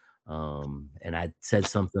directions. And I said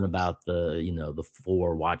something about the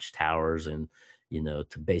four watchtowers and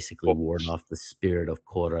to basically ward off the spirit of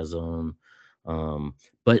Corazon.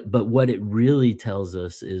 But what it really tells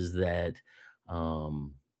us is that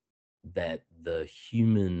that the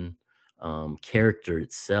human character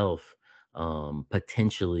itself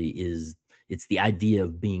potentially it's the idea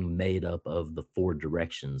of being made up of the four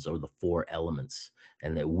directions or the four elements,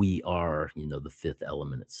 and that we are the fifth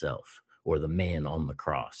element itself, or the man on the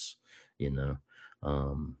cross.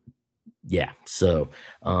 Yeah, so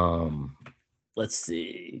let's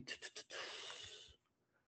see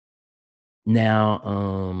now.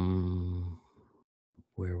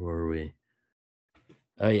 Where were we?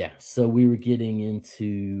 Oh yeah, so we were getting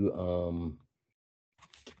into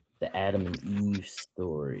the Adam and Eve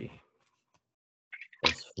story.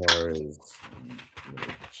 As far as, let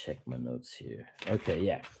me check my notes here. Okay,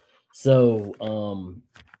 yeah. So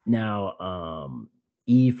now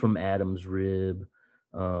Eve from Adam's rib.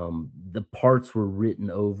 The parts were written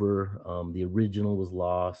over. The original was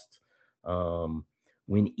lost.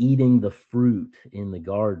 When eating the fruit in the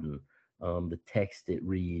garden, the text it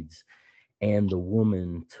reads, "And the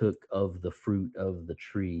woman took of the fruit of the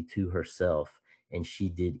tree to herself, and she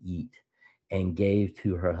did eat, and gave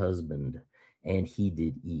to her husband, and he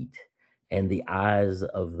did eat. And the eyes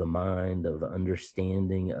of the mind of the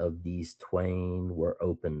understanding of these twain were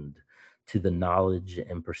opened to the knowledge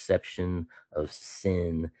and perception of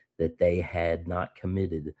sin that they had not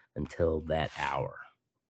committed until that hour."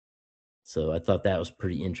 So I thought that was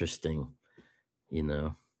pretty interesting,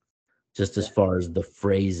 just as far as the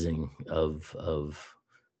phrasing of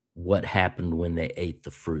what happened when they ate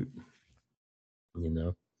the fruit.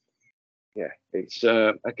 Yeah, it's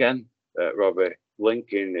again, Robbie,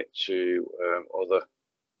 linking it to other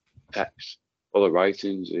texts. other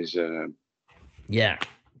writings is Yeah.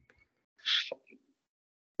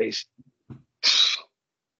 it's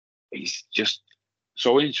it's just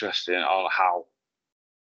so interesting on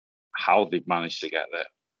how they've managed to get there.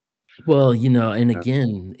 Well, and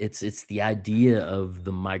again, it's the idea of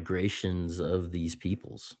the migrations of these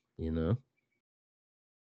peoples. But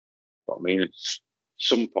I mean, at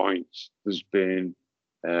some point there's been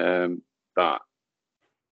that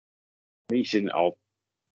meeting of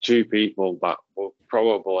two people that were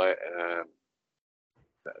probably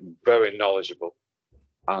very knowledgeable,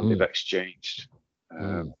 and they've Mm, exchanged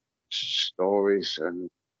mm. stories, and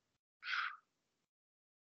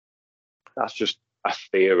that's just a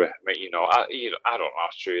theory. I mean, I don't know how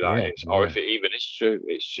true that Yeah, is, or yeah. if it even is true.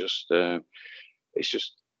 It's just,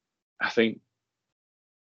 I think,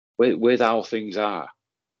 with how things are,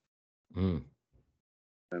 Mm.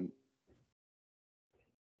 um,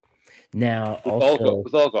 Now, also,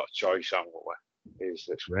 we've all got a choice, haven't we? Is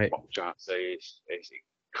this right? what I'm trying to say? Is it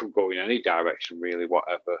could go in any direction, really,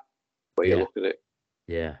 whatever way you Yeah, look at it.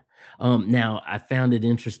 yeah. Now I found it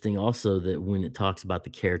interesting also that when it talks about the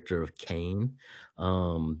character of Cain,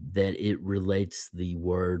 that it relates the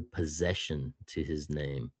word possession to his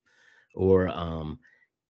name, or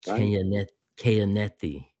Right?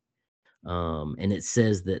 Kayanethi. And it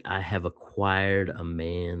says that I have acquired a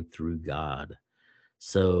man through God.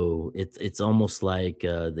 So it's almost like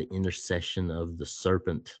the intercession of the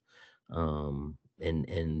serpent, and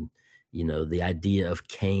the idea of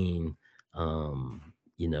Cain,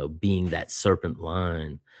 being that serpent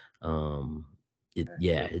line. Um,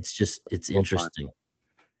 Yeah, it's love mine. interesting,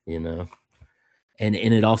 you know, and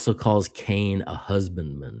it also calls Cain a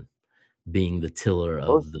husbandman, being the tiller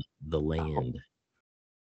of the land.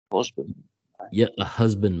 Husband. Yeah, a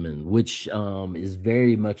husbandman, which is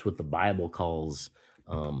very much what the Bible calls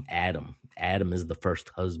Adam. Adam is the first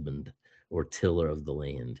husband or tiller of the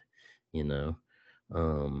land, you know.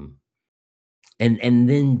 Um and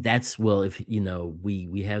then that's, well, if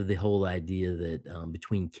we have the whole idea that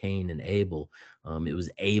between Cain and Abel, it was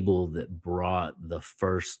Abel that brought the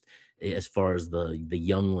first, as far as the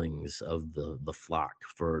younglings of the flock,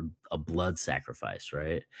 for a blood sacrifice,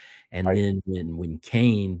 right? And Right. then when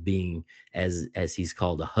Cain, being, as he's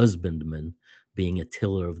called, a husbandman, being a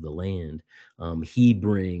tiller of the land, he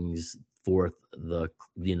brings forth the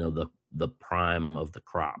prime of the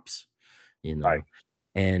crops, you Right. know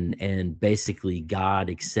and basically God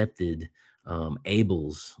accepted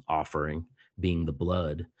Abel's offering, being the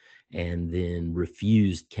blood, and then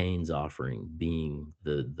refused Cain's offering, being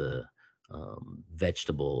the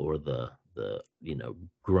vegetable, or the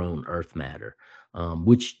grown earth matter,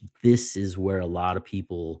 which this is where a lot of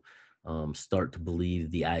people start to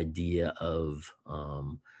believe the idea of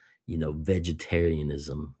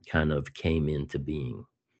vegetarianism kind of came into being,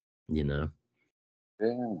 you know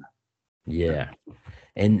Yeah. yeah.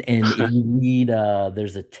 And if you read,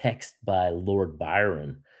 there's a text by Lord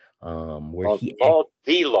Byron, where The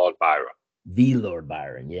Lord Byron. the Lord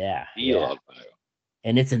Byron, yeah, The yeah, Lord Byron.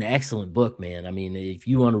 and it's an excellent book, man. I mean, if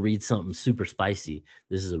you want to read something super spicy,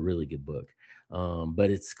 this is a really good book. But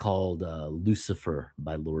it's called Lucifer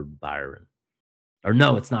by Lord Byron. Or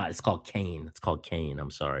no, it's not. It's called Cain. It's called Cain.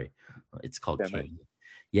 I'm sorry. It's called Yeah, mate. Cain.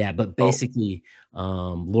 Yeah, but Oh, basically,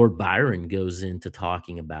 Lord Byron goes into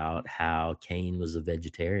talking about how Cain was a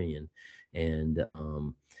vegetarian, and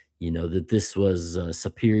that this was a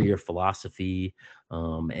superior philosophy,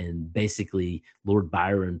 and basically, Lord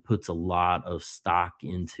Byron puts a lot of stock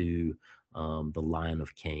into the line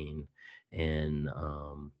of Cain, and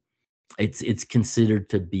it's considered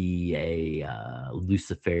to be a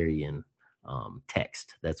Luciferian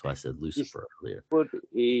text. That's why I said you Lucifer earlier. would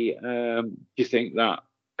he? Do you think that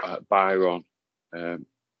Byron um,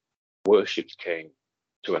 worshipped Cain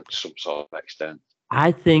to some sort of extent?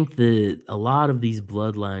 I think that a lot of these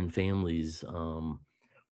bloodline families,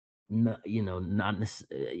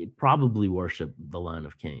 probably worship the line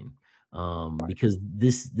of Cain, Right. because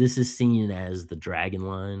this is seen as the dragon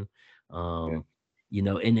line, Yeah. um,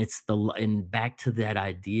 and and back to that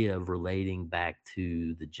idea of relating back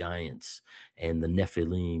to the giants and the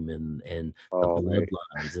Nephilim and the Oh, mate.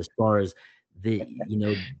 bloodlines, as far as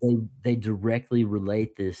they directly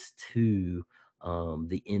relate this to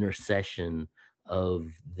the intercession of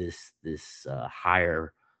this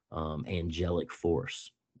higher angelic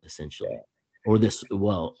force, Yeah. essentially, or this,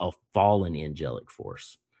 well, a fallen angelic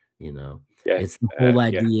force. Yeah. It's the whole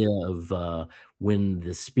Yeah. idea of when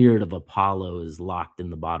the spirit of Apollo is locked in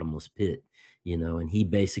the bottomless pit, and he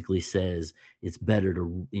basically says it's better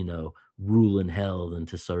to rule in hell than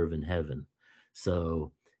to serve in heaven.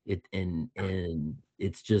 So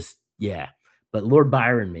it's just, yeah. But Lord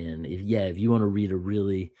Byron, man, if you want to read a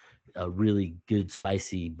really good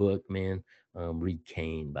spicy book, man, read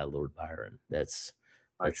Cain by Lord Byron. Nice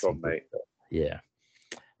That's some one, good mate. stuff. Yeah.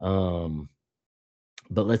 Um,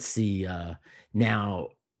 but let's see. Now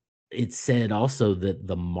it said also that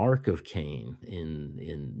the mark of Cain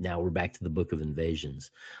in now we're back to the Book of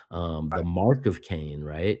Invasions. The Right. mark of Cain,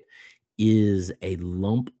 right, is a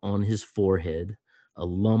lump on his forehead, a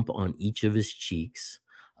lump on each of his cheeks,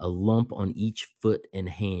 a lump on each foot and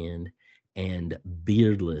hand, and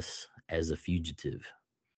beardless as a fugitive.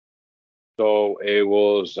 So it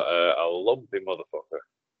was a lumpy motherfucker.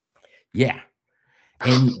 Yeah.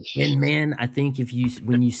 And man, I think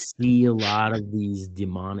when you see a lot of these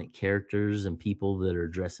demonic characters and people that are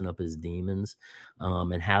dressing up as demons,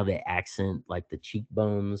 and how they accent like the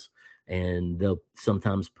cheekbones, and they'll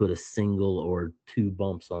sometimes put a single or two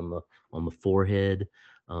bumps on the forehead,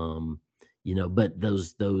 but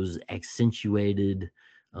those accentuated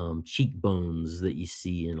cheekbones that you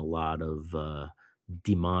see in a lot of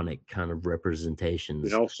demonic kind of You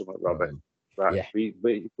representations. know something, Robert? Right. Yeah.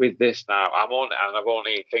 With this now, I've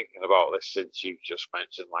only thinking about this since you just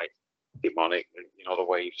mentioned like demonic. You know the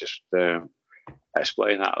way you just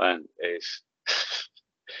explained that. Then is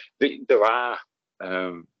there are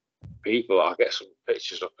people. I'll get some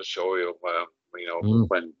pictures up and show you. Mm.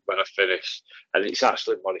 When I finish, and it's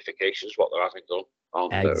actually modifications what they're having done on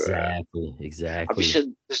their. Exactly, Have you exactly.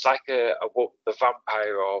 seen? There's like the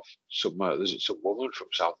vampire of some. There's some woman from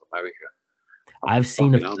South America. I'm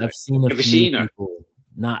fucking on I've it. seen a Have you few seen her? people.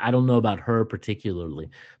 Not I don't know about her particularly,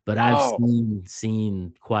 but I've Oh,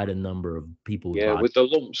 seen quite a number of people with yeah, body. with the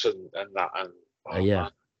lumps and that, and oh Yeah,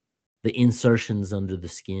 man, the insertions under the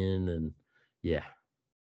skin, and yeah,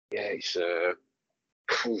 yeah, it's not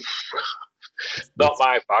it's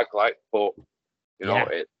my bag, like, but yeah.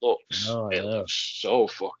 it No, I know, looks so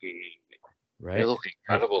fucking. They right? look Right.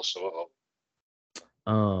 incredible, some of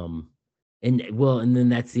them. Um, and then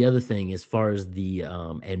that's the other thing as far as the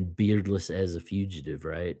and beardless as a fugitive,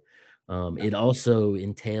 right? It also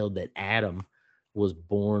entailed that Adam was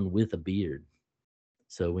born with a beard.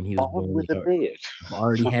 So when he was On born, with a beard.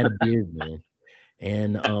 already had a beard, man.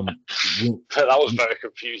 And when, That was very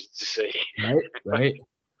confusing to see. right,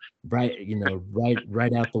 right,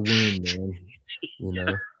 right out the womb, man. You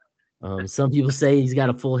know, some people say he's got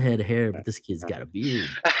a full head of hair, but this kid's got a beard.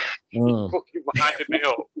 You Um, fucking winding me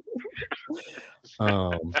up.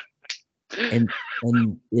 um,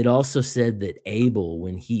 and it also said that Abel,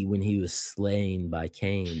 when he was slain by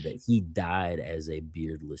Cain, that he died as a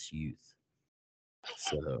beardless youth.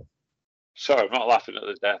 So Sorry, I'm not laughing at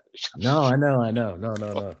the death. no, I know, no, no,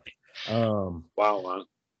 no. Wow,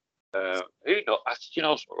 man. Who knows? You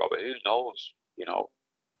know, Robert. Who knows?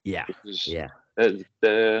 Yeah, Because yeah,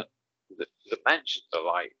 the mentions are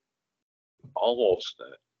like almost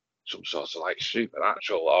some sort of like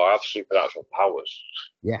supernatural or have supernatural powers.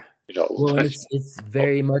 yeah. You know, Well, and it's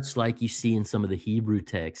very much like you see in some of the Hebrew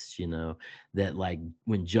texts, that like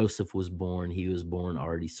when Joseph was born, he was born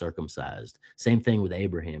already circumcised. Same thing with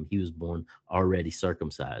Abraham, he was born already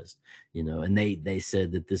circumcised, and they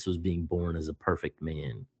said that this was being born as a perfect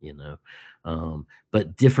man. But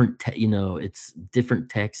it's different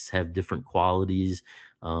texts have different qualities,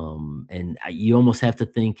 and you almost have to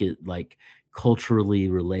think it like culturally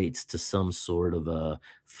relates to some sort of a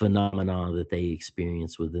phenomena that they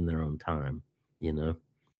experience within their own time, you know,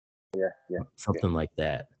 yeah. something like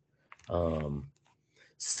that. Um,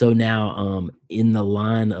 so now, in the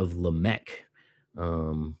line of Lamech,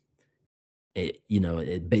 um,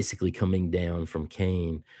 it basically coming down from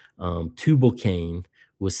Cain, Tubal Cain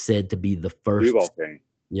was said to be the You first, okay?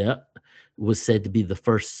 yeah, was said to be the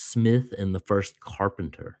first smith and the first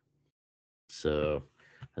carpenter. So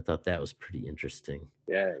I thought that was pretty interesting.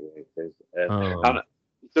 Yeah, it is. Um, And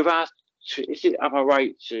there are is it? Am I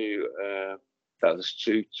right to that there's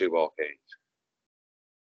two volcanoes?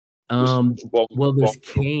 There's um, well, there's one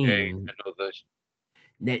volcano, Cain. another.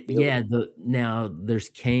 The other Yeah, one. now there's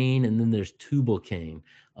Cain and then there's Tubal Cain,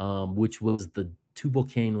 which was the Tubal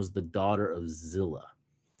Cain was the daughter of Zillah.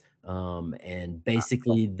 And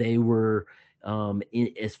basically they were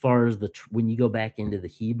as far as when you go back into the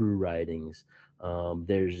Hebrew writings,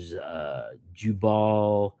 there's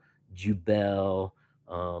Jubal, Jubel,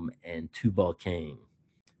 and Tubal Cain.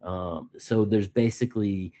 So there's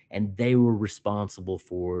basically, and they were responsible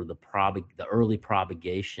for the early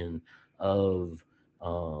propagation of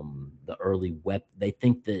the early weapon. They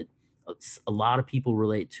think that a lot of people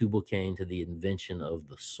relate Tubal Cain to the invention of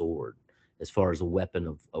the sword as far as a weapon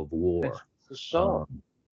of war. So Um,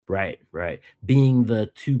 right. Being the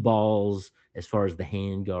two balls as far as the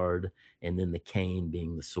hand guard, and then the cane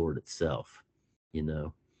being the sword itself. you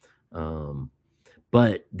know. Um,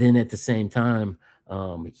 but then at the same time,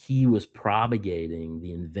 he was propagating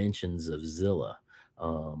the inventions of Zilla,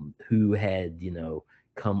 who had,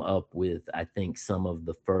 come up with, I think, some of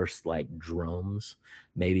the first like drums,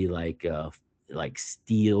 maybe like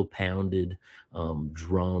steel pounded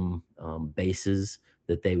drum basses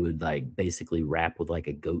that they would like basically wrap with like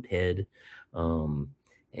a goat head. Um,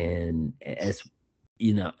 and as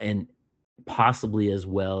and possibly as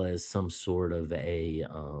well as some sort of a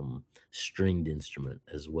stringed instrument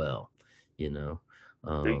as well, you know.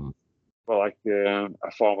 Think, Um, well, like a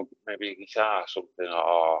form of maybe a guitar or something,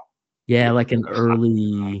 or yeah, maybe like an a hat,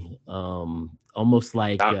 early, almost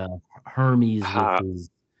like that Hermes with hat. his,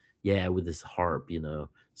 yeah, with his harp,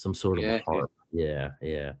 some sort of a Yeah, yeah. harp. Yeah,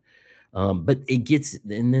 yeah. But it gets,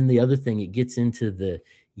 and then the other thing, it gets into the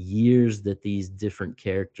years that these different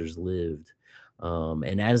characters lived.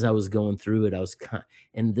 And as I was going through it,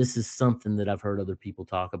 and this is something that I've heard other people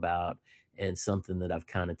talk about, and something that I've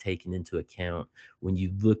kind of taken into account when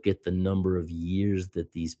you look at the number of years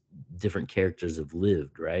that these different characters have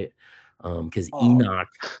lived, right? Because Oh, Enoch,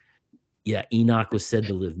 yeah, Enoch was said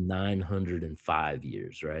to live 905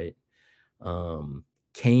 years, right? Um,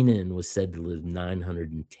 Canaan was said to live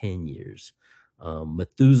 910 years.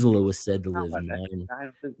 Methuselah was said to how live about that?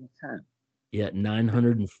 910.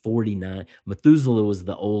 949. Methuselah was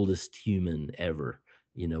the oldest human ever,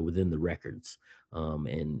 within the records,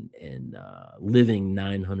 and living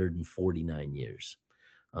 949 years.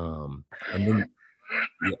 And then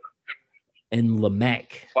yeah, and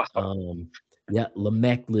Lamech, Wow.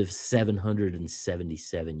 Lamech lived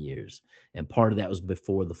 777 years, and part of that was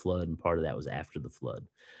before the flood, and part of that was after the flood.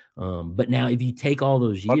 But now, if you take all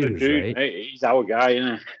those What a years, dude, right? mate. He's our guy,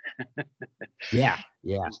 isn't he? Yeah,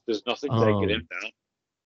 yeah, There's nothing taking him um, down.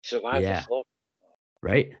 Survived the yeah, flood.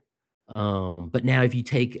 right. But now if you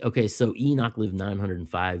take, okay, so Enoch lived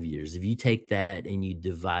 905 years. If you take that and you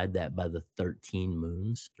divide that by the 13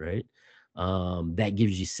 moons, right? That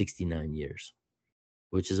gives you 69 years,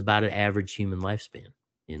 which is about an average human lifespan,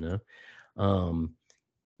 you know? Um,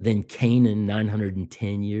 then Canaan,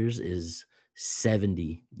 910 years is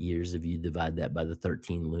 70 years if you divide that by the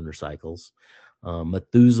 13 lunar cycles.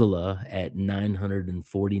 Methuselah at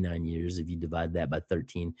 949 years, if you divide that by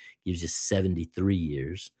 13, gives you 73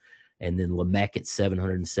 years. And then Lamech at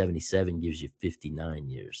 777 gives you 59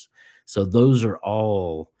 years. So those are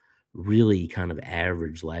all really kind of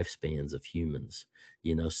average lifespans of humans,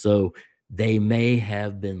 So they may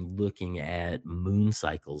have been looking at moon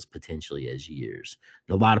cycles potentially as years.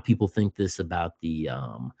 A lot of people think this about the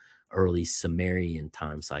early Sumerian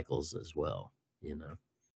time cycles as well, you know.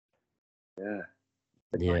 Yeah.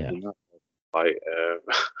 Yeah. Imagine that. Like,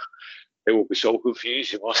 it would be so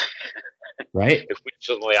confusing Right? if we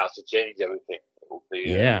suddenly had to change everything. It would be,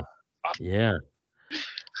 Yeah. Yeah.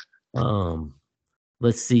 Um,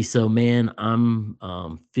 let's see. So man, I'm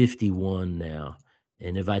 51 now.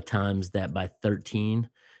 And if I times that by 13,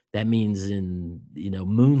 that means in,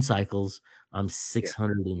 moon cycles, I'm yeah.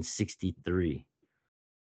 663,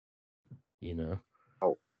 you know.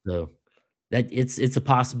 Oh, So that it's a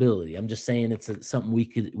possibility. I'm just saying something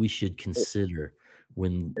we should consider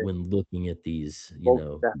when looking at these,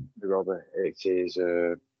 most definitely, Robert. It is.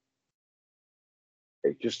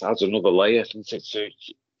 It just adds another layer, doesn't it? So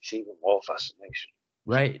it's even more fascination.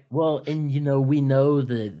 right. Well, and we know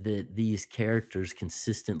that these characters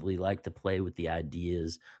consistently like to play with the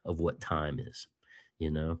ideas of what time is, you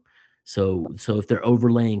know. So if they're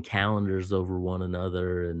overlaying calendars over one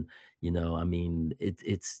another, and I mean,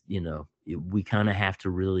 we kind of have to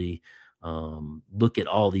really look at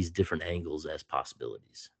all these different angles as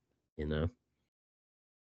possibilities, you know.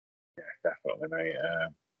 Yeah, definitely, mate.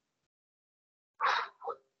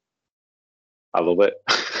 I love it.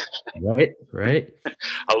 Right, right.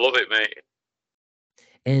 I love it, mate.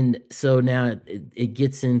 And so now it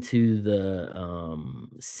gets into the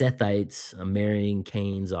Sethites marrying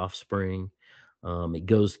Cain's offspring. It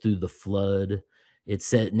goes through the flood. It's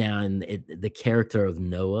set now in the character of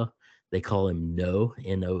Noah. They call him Noe,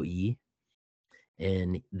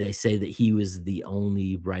 and they say that he was the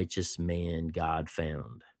only righteous man God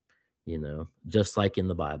found. Just like in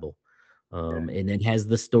the Bible. Yeah. And it has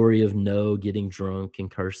the story of Noah getting drunk and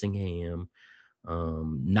cursing Ham.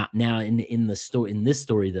 Not now in the story, in this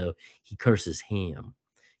story though, he curses Ham.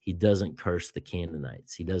 He doesn't curse the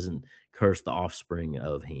Canaanites. He doesn't curse the offspring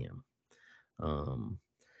of Ham. um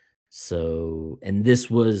and this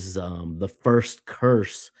was the first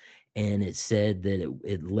curse, and it said that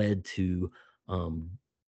it led to um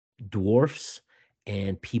dwarfs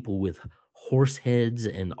and people with horse heads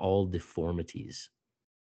and all deformities.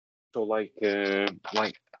 So, like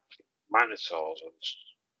minotaurs and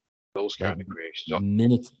those Like kind of creatures.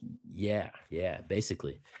 minutes, yeah,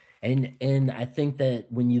 basically. And I think that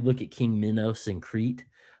when you look at King Minos in Crete,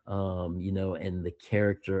 and the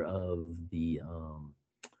character of the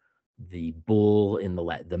bull in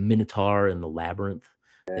the minotaur in the labyrinth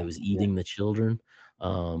that was eating the children,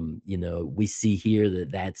 we see here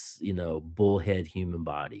that that's bullhead human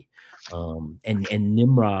body. And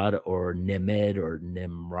Nimrod or Nemed or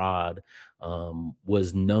Nimrod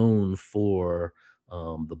was known for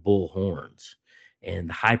the bull horns, and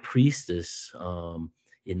the high priestess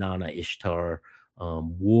Inanna Ishtar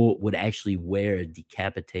would actually wear a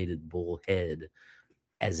decapitated bull head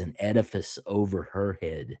as an edifice over her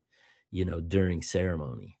head, during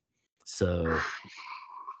ceremony. So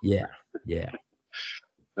yeah, yeah.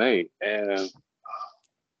 Right.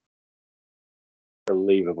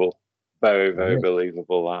 Believable. Very, very Yeah.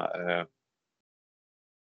 believable that.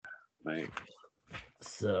 Mate.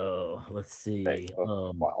 So let's see.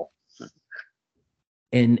 Wow.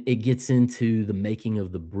 And it gets into the making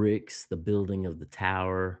of the bricks, the building of the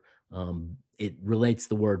tower. It relates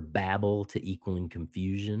the word Babel to equaling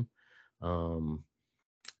confusion. Um,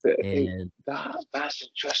 and That's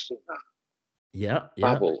interesting. That yeah.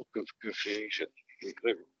 babble, confusion.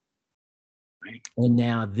 Right. And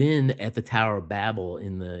now then at the Tower of Babel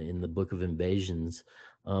in the Book of Invasions,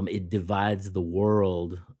 it divides the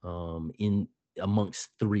world in amongst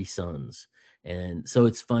three sons. And so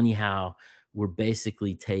it's funny how we're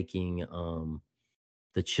basically taking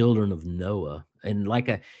the children of Noah. And like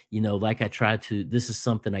I try to, this is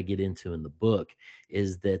something I get into in the book,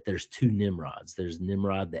 is that there's two Nimrods. There's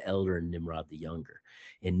Nimrod the elder and Nimrod the younger.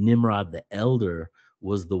 And Nimrod the elder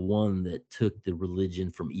was the one that took the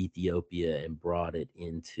religion from Ethiopia and brought it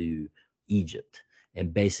into Egypt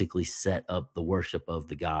and basically set up the worship of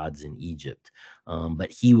the gods in Egypt. But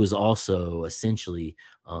he was also essentially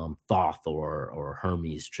Thoth or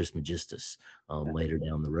Hermes Trismegistus later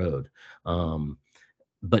down the road.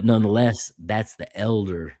 But nonetheless, that's the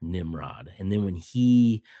elder Nimrod. And then when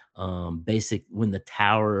when the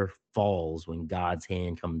tower falls, when God's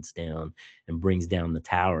hand comes down and brings down the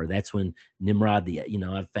tower, that's when Nimrod,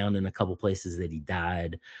 I've found in a couple places that he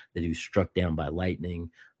died, that he was struck down by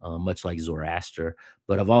lightning, much like Zoroaster.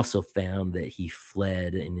 But I've also found that he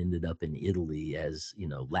fled and ended up in Italy as,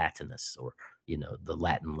 Latinus, or, the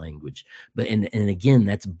Latin language. But, and again,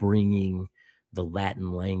 that's bringing the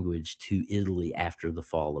Latin language to Italy after the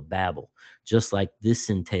fall of Babel, just like this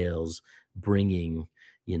entails bringing,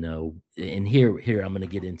 and here I'm going to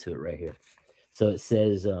get into it right here. So it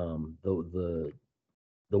says the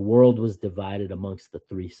world was divided amongst the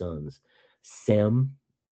three sons, Sem,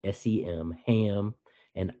 Sem, Ham,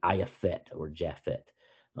 and Iaphet or Japhet.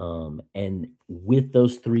 And with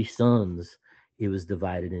those three sons, it was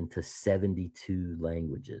divided into 72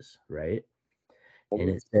 languages, right?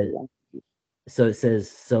 And so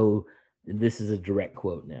this is a direct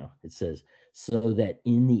quote now. It says, so that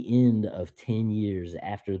in the end of 10 years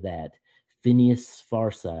after that, Phineas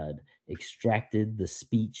Farsad extracted the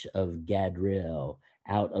speech of Gadriel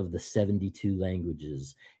out of the 72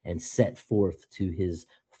 languages and set forth to his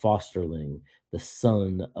fosterling, the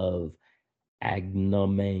son of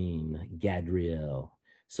Agnomane Gadriel.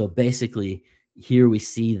 So basically, here we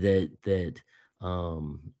see that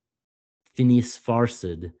Phineas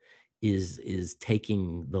Farsad is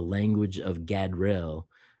taking the language of Gadriel,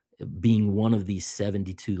 being one of these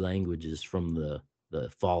 72 languages from the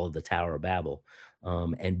fall of the Tower of Babel,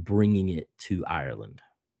 and bringing it to Ireland,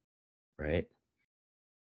 right?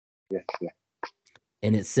 Yeah.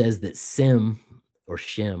 And it says that Sem or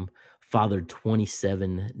Shem fathered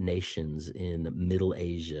 27 nations in Middle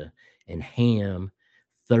Asia, and Ham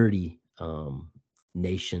 30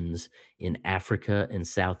 nations in Africa and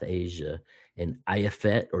South Asia, and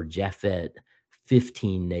Iaphet or Japhet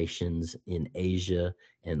 15 nations in Asia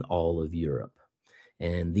and all of Europe.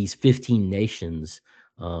 And these 15 nations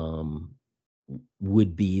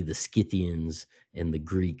would be the Scythians and the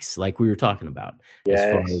Greeks, like we were talking about,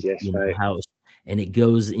 as far as Right. how, and it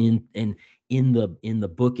goes in, and in the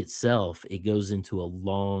book itself, it goes into a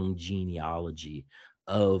long genealogy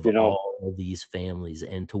of all of these families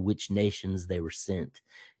and to which nations they were sent,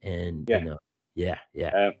 and yeah.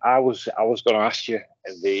 I was going to ask you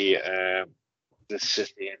the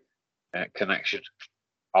Scythian connection,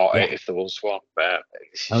 or if there was one, but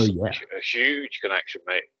this is a huge connection,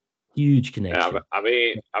 mate. Huge connection. I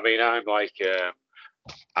mean, I'm like,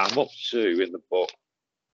 I'm up to in the book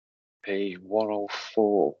page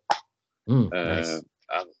 104, nice.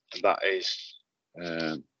 and that is,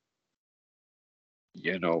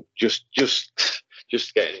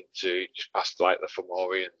 just getting into just past like the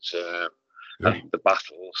Fomorians, Yeah. and the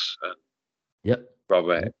battles. And Yep.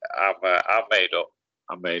 Robert, Yep. I'm made up.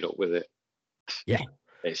 I'm made up with it. Yeah.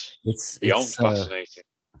 It's beyond It's fascinating.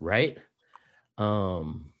 right.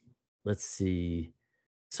 Let's see.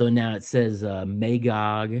 So now it says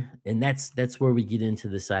Magog, and that's where we get into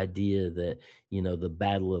this idea that the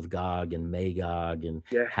Battle of Gog and Magog, and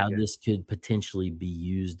Yeah, how yeah, this could potentially be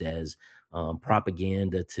used as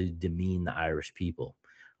propaganda to demean the Irish people,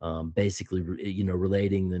 basically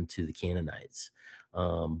relating them to the Canaanites.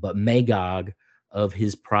 But Magog of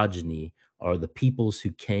his progeny are the peoples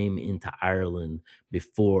who came into Ireland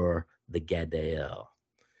before the Gadael.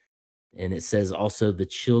 And it says also the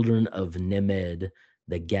children of Nemed,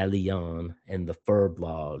 the Galion, and the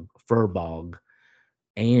Furbog,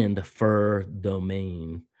 and Fur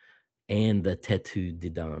Domain, and the Tetu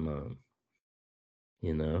Didanon,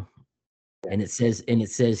 you know. And it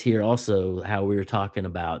says here also how we were talking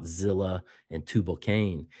about Zillah and Tubal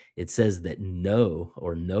Cain. It says that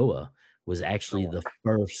Noah was actually the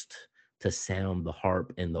first to sound the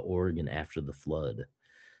harp and the organ after the flood.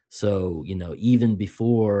 So, even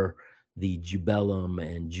before the Jubelum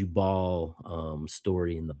and Jubal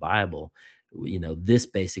story in the Bible, this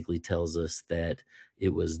basically tells us that it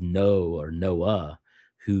was Noah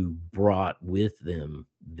who brought with them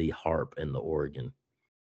the harp and the organ,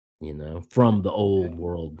 from the old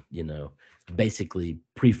world, basically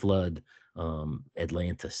pre-flood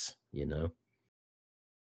Atlantis,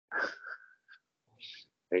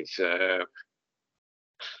 it's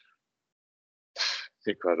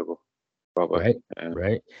incredible, Robert. Right,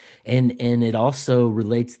 right. And it also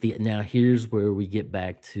relates now here's where we get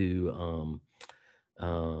back to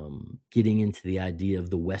getting into the idea of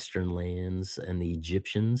the Western lands and the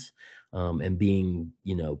Egyptians, and being,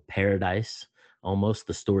 paradise, almost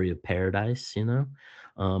the story of paradise,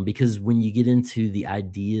 because when you get into the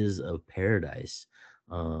ideas of paradise,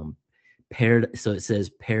 um, so it says,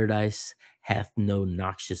 paradise hath no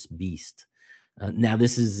noxious beast. Now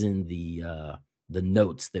this is in the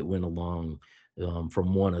notes that went along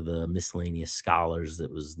from one of the miscellaneous scholars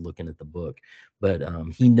that was looking at the book, but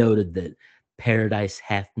he noted that paradise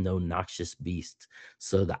hath no noxious beast.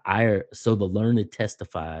 So the learned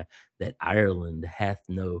testify that Ireland hath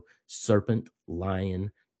no serpent,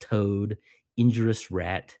 lion, toad, injurious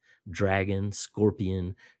rat, dragon,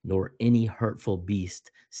 scorpion, nor any hurtful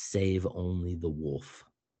beast, save only the wolf.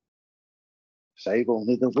 Save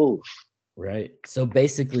only the wolf. Right. So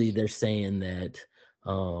basically, they're saying that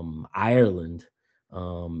Ireland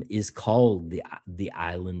is called the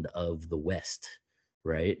island of the West,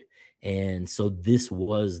 right? And so this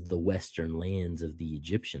was the Western lands of the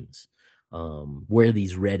Egyptians, where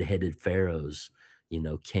these red-headed pharaohs,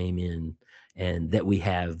 came in, and that we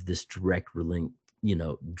have this direct linked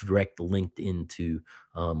into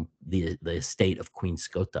the estate of Queen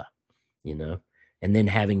Scota, you know, and then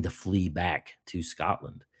having to flee back to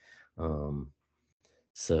Scotland. Um,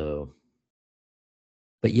 so,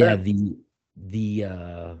 but yeah,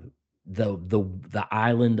 Yeah. the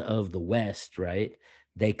island of the West, right?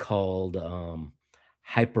 They called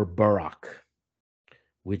Hyperborean,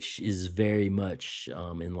 which is very much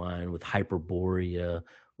in line with Hyperborea,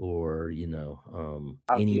 or any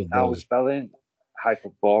of Our those. spelling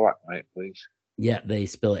hyperbolic, mate, please. Yeah, they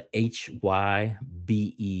spell it Hyberoc.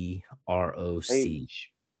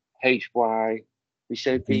 HY. We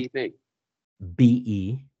said B BB.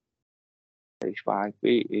 B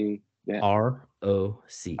HYBE. Yeah. Roc. Oh,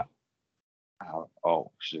 see.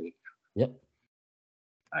 Yep.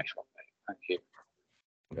 Nice one, mate. Thank you.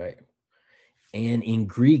 Right. And in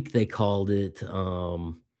Greek they called it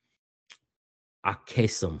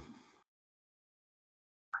Akesum.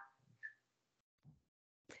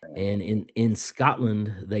 And in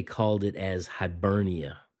Scotland they called it as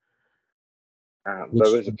Hibernia. There Which,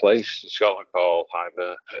 is a place in Scotland called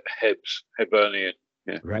Hibernian.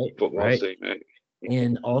 Yeah. right, Football right. team, mate.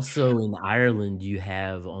 And also in Ireland, you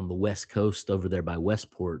have on the west coast over there by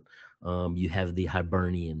Westport, you have the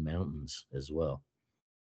Hibernian Mountains as well.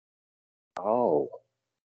 Oh.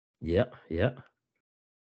 Yeah, yeah.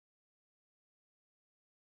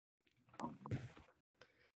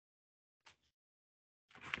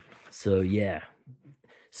 So yeah.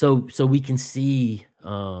 So we can see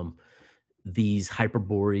these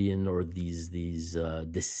Hyperborean, or these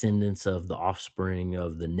descendants of the offspring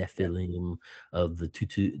of the Nephilim, of the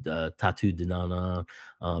Tatu Danana.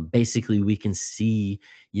 Basically, we can see,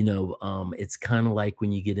 it's kind of like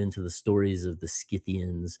when you get into the stories of the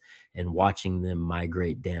Scythians and watching them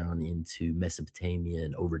migrate down into Mesopotamia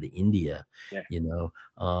and over to India. Yeah.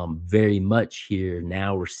 Very much here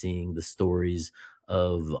now we're seeing the stories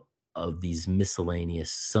of these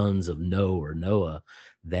miscellaneous sons of Noah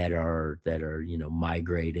that are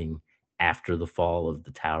migrating after the fall of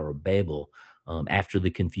the Tower of Babel, after the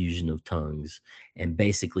confusion of tongues, and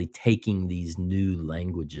basically taking these new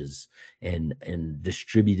languages and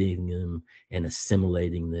distributing them and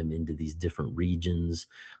assimilating them into these different regions,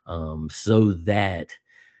 so that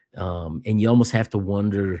and you almost have to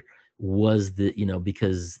wonder, was the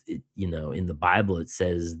because in the Bible it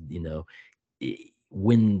says,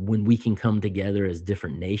 when we can come together as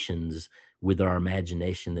different nations with our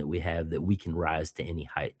imagination that we have, that we can rise to any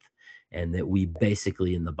height, and that we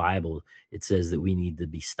basically, in the Bible it says that we need to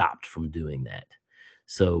be stopped from doing that.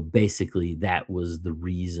 So basically that was the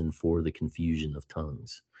reason for the confusion of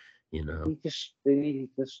tongues. They needed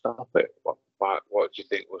to stop it. What do you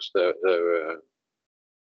think was the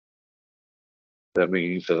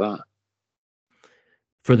meaning for that?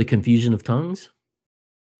 For the confusion of tongues?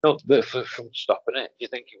 No, from stopping it. Do you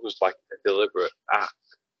think it was like a deliberate act?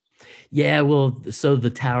 Yeah, well, so the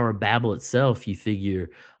Tower of Babel itself, you figure,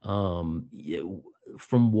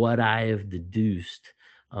 from what I have deduced,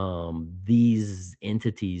 these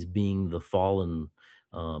entities being the fallen,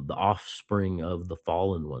 the offspring of the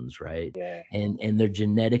fallen ones, right? Yeah. And their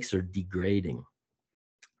genetics are degrading.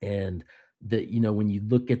 And when you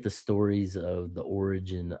look at the stories of the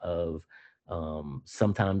origin of,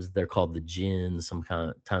 sometimes they're called the jinn,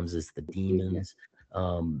 sometimes it's the demons,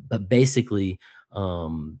 but basically,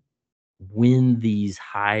 um, when these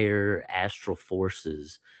higher astral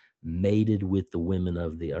forces mated with the women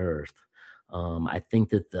of the earth, I think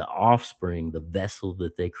that the offspring, the vessel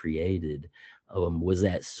that they created, was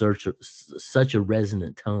at such a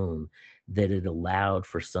resonant tone that it allowed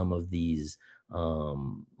for some of these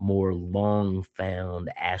more long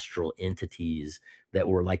found astral entities that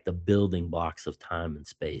were like the building blocks of time and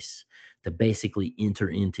space to basically enter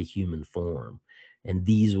into human form. And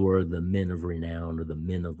these were the men of renown, or the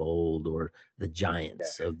men of old, or the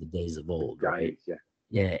giants of the days of old, right? Giants, yeah.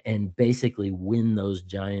 Yeah, and basically, when those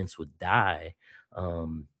giants would die,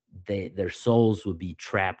 their souls would be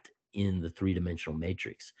trapped in the three-dimensional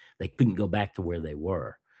matrix. They couldn't go back to where they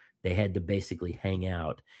were. They had to basically hang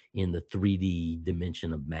out in the 3D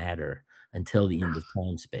dimension of matter until the end of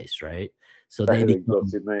time space, right? So they Better become,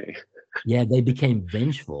 than mate. yeah, they became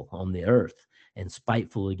vengeful on the earth and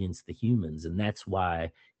spiteful against the humans. And that's why,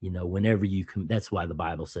 whenever that's why the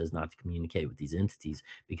Bible says not to communicate with these entities,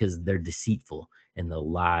 because they're deceitful and they'll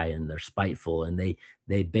lie and they're spiteful, and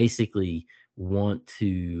they basically want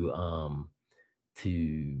to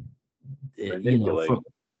Manipulate from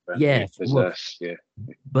and yeah, well, possess, yeah.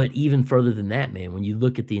 but even further than that, man, when you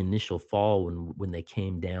look at the initial fall, when they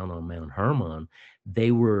came down on Mount Hermon,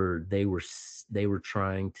 they were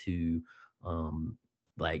trying to, um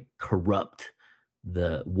like, corrupt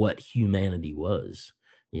what humanity was,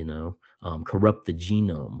 corrupt the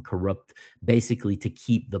genome, corrupt, basically, to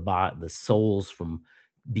keep the souls from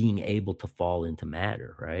being able to fall into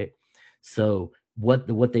matter, right? So what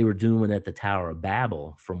they were doing at the Tower of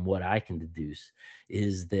Babel, from what I can deduce,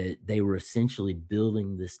 is that they were essentially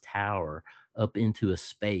building this tower up into a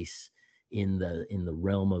space in the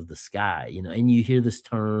realm of the sky. And you hear this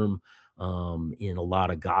term, in a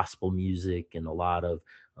lot of gospel music and a lot of,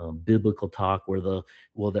 biblical talk, where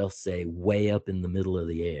they'll say way up in the middle of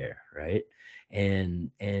the air, right? And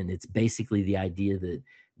it's basically the idea that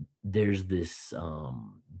there's this,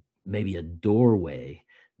 maybe a doorway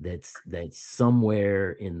that's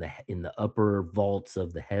somewhere in the upper vaults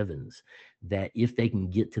of the heavens, that if they can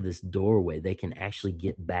get to this doorway, they can actually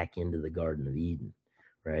get back into the Garden of Eden,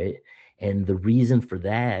 right? And the reason for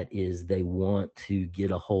that is they want to get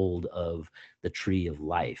a hold of the tree of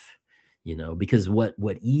life, because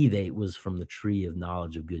what Eve ate was from the tree of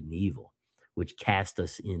knowledge of good and evil, which cast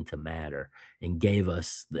us into matter and gave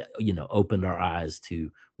us opened our eyes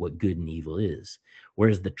to what good and evil is.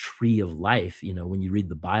 Whereas the tree of life, when you read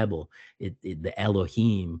the Bible, the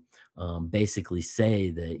Elohim, basically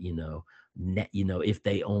say that, if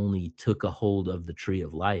they only took a hold of the tree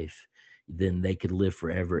of life, then they could live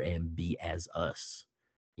forever and be as us,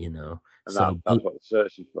 And so that's what they're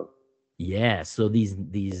searching for. yeah, so these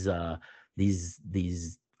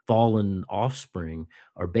fallen offspring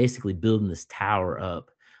are basically building this tower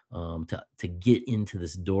up, to get into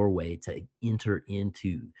this doorway, to enter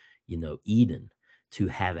into, Eden, to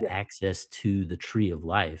have access to the tree of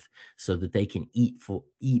life, so that they can eat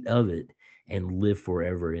of it and live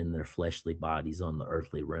forever in their fleshly bodies on the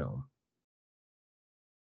earthly realm.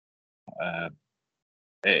 Um,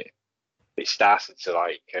 it, it's starting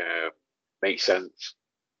to make sense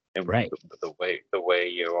in Right. the way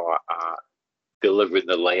you are delivering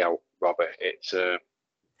the layout, Robert. It's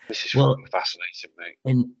This is Well, fascinating,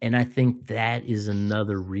 mate. and I think that is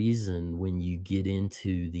another reason when you get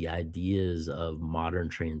into the ideas of modern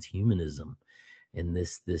transhumanism and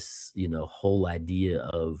this whole idea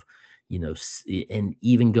of and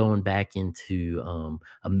even going back into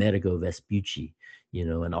Amerigo Vespucci,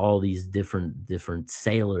 and all these different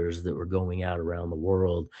sailors that were going out around the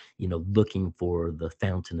world, looking for the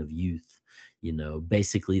fountain of youth,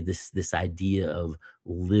 basically this idea of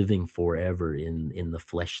living forever in the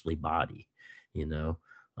fleshly body, you know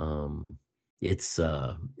um it's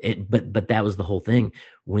but that was the whole thing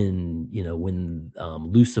when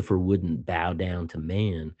Lucifer wouldn't bow down to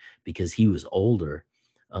man because he was older.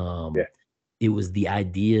 Yeah. It was the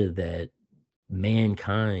idea that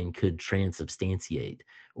mankind could transubstantiate,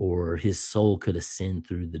 or his soul could ascend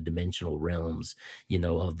through the dimensional realms,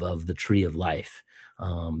 of the tree of life,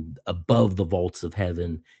 above the vaults of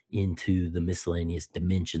heaven into the miscellaneous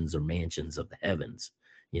dimensions or mansions of the heavens,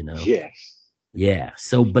 you know Yes. yeah.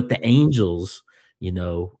 So, but the angels,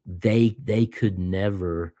 they could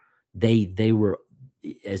never, they were,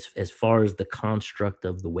 as far as the construct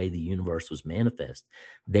of the way the universe was manifest,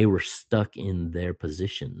 they were stuck in their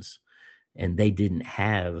positions, and they didn't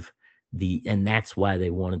have and that's why they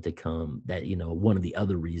wanted to come. That one of the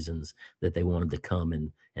other reasons that they wanted to come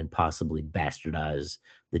and possibly bastardize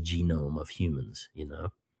the genome of humans.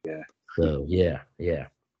 Yeah. So yeah.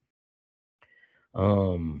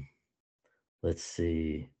 Um, let's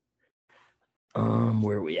see.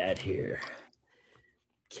 Where are we at here?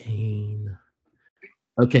 Cain.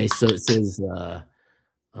 Okay, so it says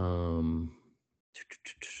um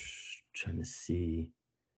trying to see.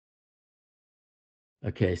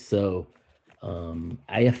 Okay, so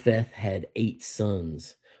Iapheth had 8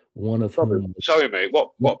 sons, one of whom Sorry, mate. What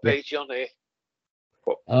yeah, yeah. page are you on here?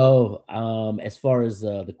 What? Oh, as far as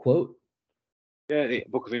the quote, Yeah, the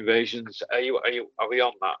Book of Invasions. Are we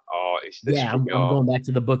on that, or is this yeah, from I'm your? going back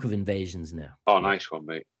to the Book of Invasions now. Oh, Yeah, nice one,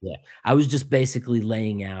 mate. yeah. I was just basically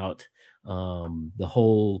laying out the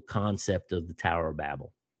whole concept of the Tower of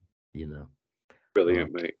Babel, you know.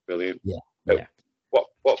 Brilliant, mate. Brilliant. Yeah, yeah.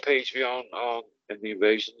 What page are we on in the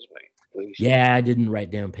Invasions, mate? Please. Yeah, I didn't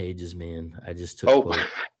write down pages, man. I just took Oh, quotes.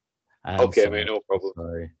 I'm okay, sorry. mate. No I'm problem.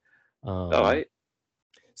 sorry. All right.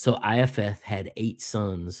 So Iapheth had 8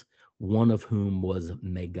 sons, one of whom was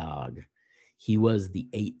Magog. He was the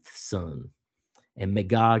 8th son. And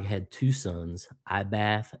Magog had 2 sons,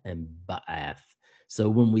 Ibath and Baath. So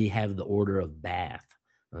when we have the order of Bath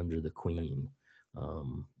under the queen,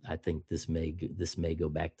 I think this may go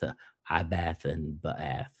back to Ibath and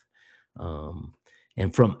Baath.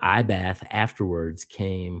 And from Ibath afterwards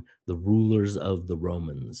came the rulers of the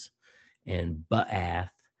Romans. And Baath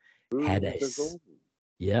had a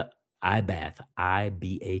yeah, Ibath,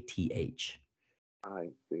 Ibath.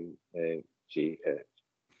 IBAGH.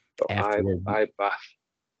 So Afterward, Bath.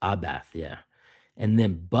 Abath, yeah. And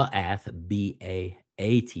then Baath,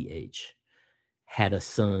 Baath, had a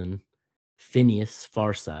son, Phineas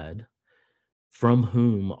Farside, from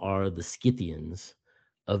whom are the Scythians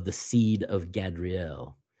of the seed of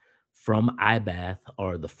Gadriel. From Ibath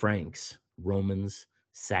are the Franks, Romans,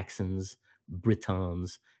 Saxons,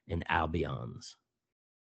 Britons, and Albions.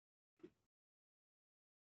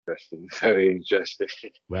 Interesting. Very interesting.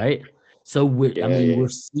 Right? So Yeah. we're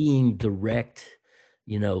seeing direct,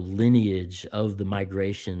 lineage of the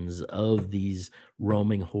migrations of these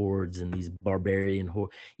roaming hordes and these barbarian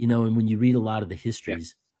hordes, and when you read a lot of the Yeah.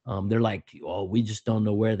 histories, they're like, oh, we just don't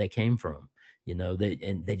know where they came from.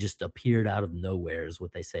 They just appeared out of nowhere is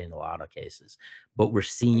what they say in a lot of cases. But we're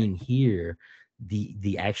seeing here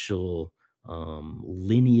the actual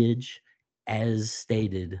lineage as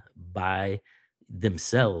stated by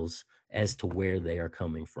themselves as to where they are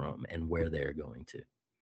coming from and where they're going to.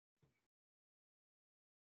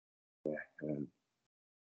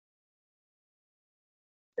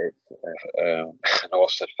 It's, I know I've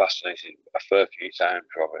said fascinating a fair few times,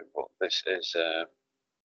 Robin, but this is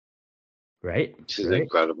Right. this is Right.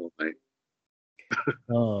 incredible, mate.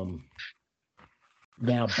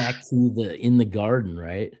 Now back to the in the garden,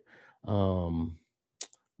 right?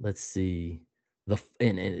 Let's see.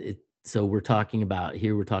 So we're talking about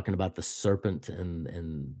the serpent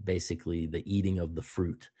and basically the eating of the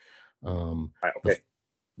fruit. Right, The okay.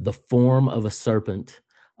 the form of a serpent,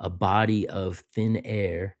 a body of thin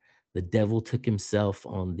air, the devil took himself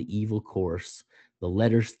on the evil course. The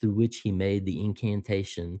letters through which he made the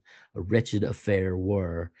incantation, a wretched affair,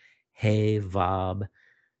 were He Vav,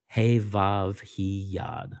 He Vav He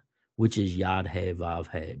Yad, which is Yad He Vav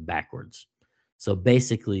He backwards. So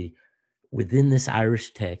basically, within this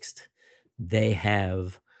Irish text, they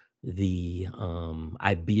have the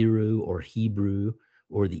Ibiru or Hebrew,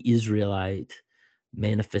 or the Israelite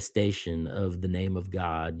manifestation of the name of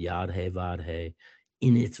God, Yad He Vad He,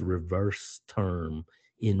 in its reverse term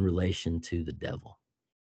in relation to the devil.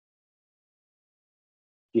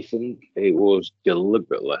 Do you think it was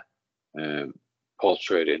deliberately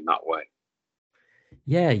portrayed in that way?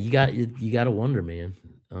 Yeah, you got to wonder, man.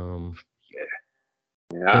 Yeah,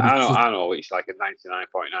 But it's just, I know it's like a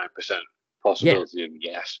 99.9% possibility, and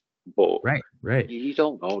yes, but right. you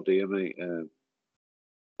don't know, do you, mate?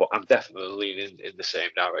 But I'm definitely leaning in the same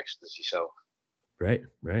direction as yourself. Right.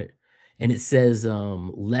 And it says,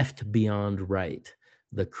 left beyond right,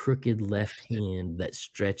 the crooked left hand that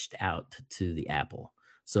stretched out to the apple.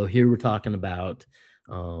 So here we're talking about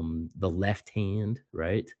the left hand,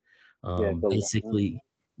 right? Yeah, Basically,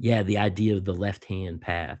 yeah, the idea of the left hand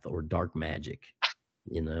path or dark magic,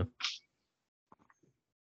 you know?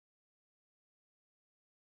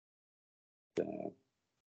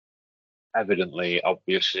 evidently,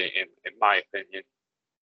 obviously, in my opinion.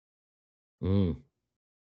 Mm.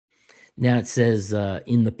 Now it says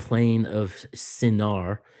in the plain of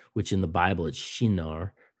Sinar, which in the Bible it's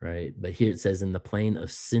Shinar, right? But here it says in the plain of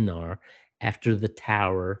Sinar, after the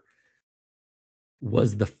tower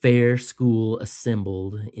was the fair school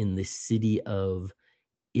assembled in the city of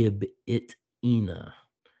Ibit-Ina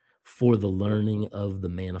for the learning of the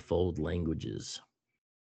manifold languages.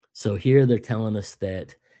 So here they're telling us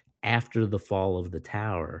that after the fall of the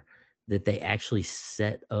tower, that they actually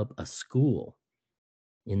set up a school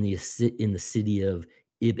in the city of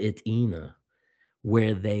Ibit-Ina,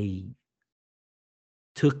 where they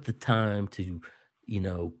took the time to,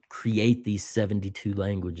 create these 72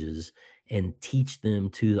 languages and teach them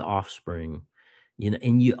to the offspring.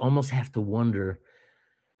 And you almost have to wonder.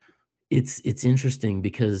 It's interesting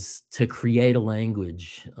because to create a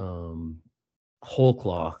language, whole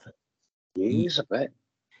cloth, Years a bit.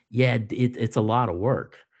 yeah, it's a lot of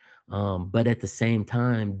work. But at the same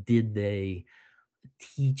time, did they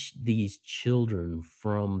teach these children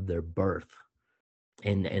from their birth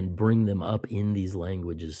and bring them up in these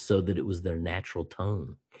languages so that it was their natural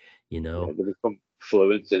tongue, Yeah, they become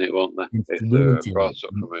fluent in it, won't they? and If they're fluent in brought up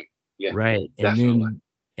it, from it. Yeah, right? And definitely.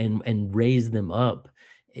 then and raise them up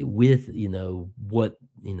with what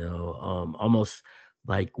almost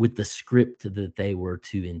like with the script that they were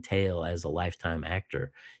to entail as a lifetime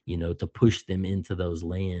actor, to push them into those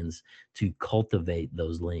lands, to cultivate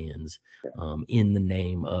those lands, in the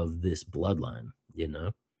name of this bloodline. You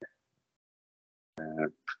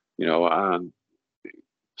know, and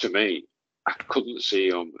to me, I couldn't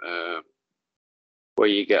see them where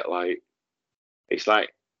you get like it's like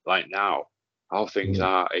now how things Yeah.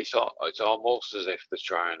 are. It's almost as if they're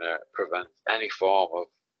trying to prevent any form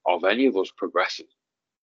of any of us progressing.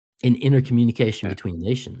 And intercommunication Yeah. between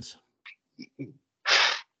nations.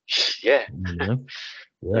 Yeah.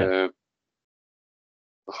 Yeah.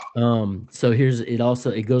 Oh, So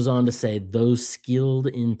it goes on to say, those skilled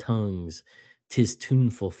in tongues, 'tis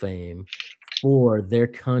tuneful fame, for their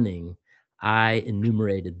cunning I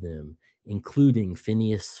enumerated them, including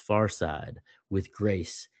Phineas Farside with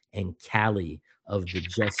grace and Cali of the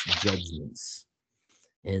just judgments.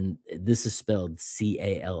 And this is spelled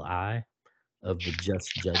Cali of the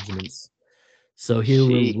just judgments. So here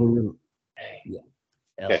see. yeah,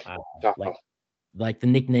 Okay. Li, Top like off. like the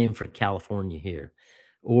nickname for California here,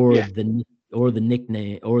 Yeah. or the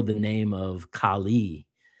nickname or the name of Kali,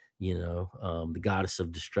 the goddess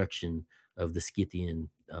of destruction of the Scythian,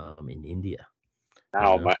 in India.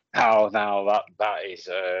 Now, now that is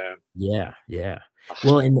Yeah.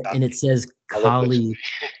 Well, and it that's says eloquent. Kali.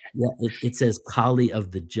 Yeah, it says Kali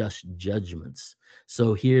of the just judgments.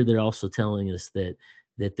 So here they're also telling us that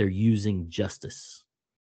they're using justice,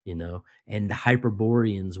 and the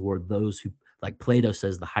Hyperboreans were those who, like Plato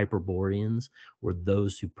says, the Hyperboreans were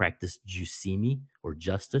those who practiced Jusimi or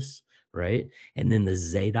justice, right? And then the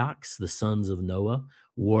Zadoks, the sons of Noah,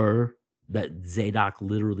 were that Zadok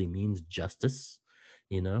literally means justice,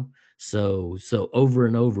 so over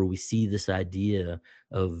and over we see this idea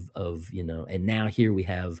of and now here we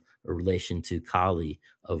have a relation to Kali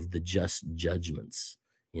of the just judgments,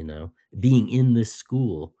 being in this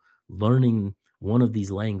school, learning one of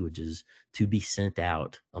these languages to be sent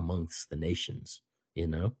out amongst the nations, you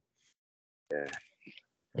know? Yeah.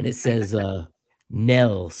 And it says,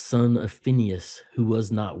 Nel, son of Phineas, who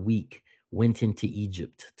was not weak, went into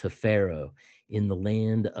Egypt to Pharaoh in the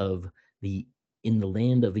land of the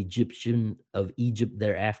Egypt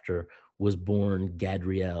thereafter was born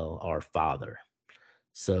Gadriel, our father.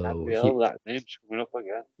 So here, Gabriel, that name's coming up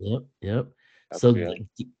again. yep. So Gabriel.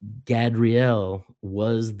 Gadriel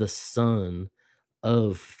was the son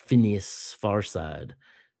of Phineas Farside,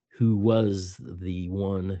 who was the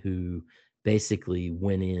one who basically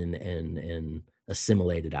went in and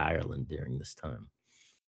assimilated Ireland during this time.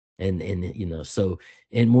 And so,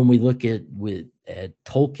 and when we look at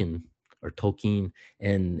Tolkien and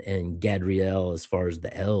Gadriel as far as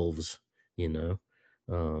the elves,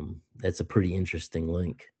 that's a pretty interesting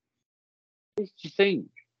link. Do you think?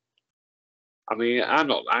 I mean, I'm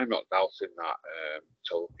not doubting that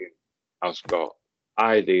Tolkien has got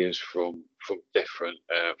ideas from different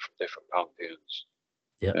pantheons.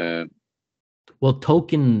 Yeah. Well,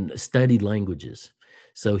 Tolkien studied languages,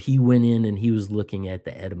 so he went in and he was looking at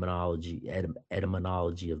the etymology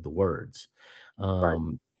of the words,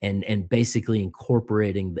 and basically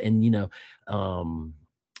incorporating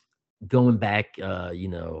going back,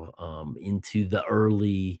 into the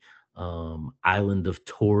early island of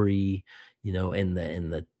Tory, and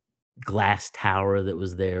the glass tower that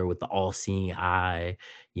was there with the all-seeing eye,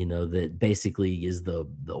 that basically is the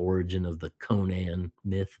origin of the Conan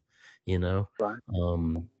myth. He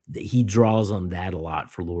draws on that a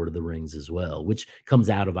lot for Lord of the Rings as well, which comes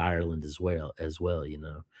out of Ireland as well.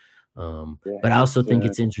 But I also think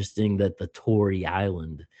it's interesting that the Tory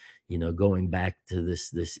Island, going back to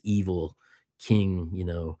this evil king,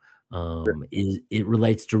 it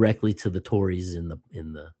relates directly to the Tories in the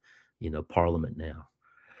Parliament now.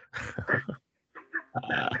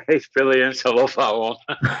 It's brilliant. I love that one.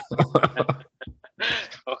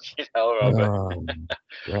 Fucking hell, Robert.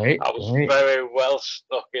 Right? I was very well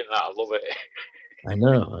stuck in that. I love it. I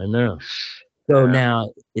know. So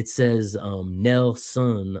now it says Nell,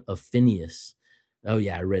 son of Phineas. Oh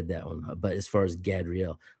yeah, I read that one. But as far as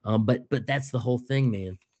Gadriel, but that's the whole thing,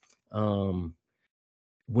 man.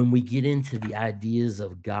 When we get into the ideas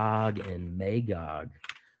of Gog and Magog,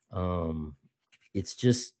 it's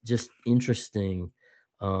just interesting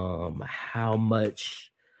how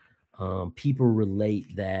much people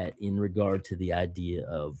relate that in regard to the idea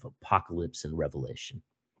of apocalypse and revelation.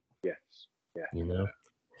 Yes. Yeah.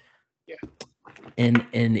 Yeah. And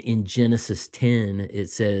in Genesis 10, it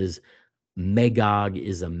says Magog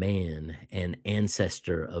is a man, an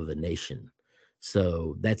ancestor of a nation.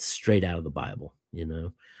 So that's straight out of the Bible,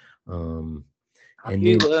 Have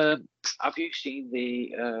you seen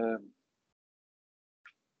the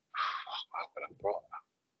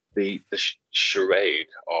charade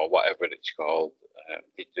or whatever it's called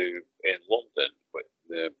they do in London with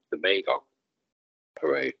the Magog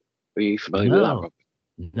parade? Are you familiar with that, Rob?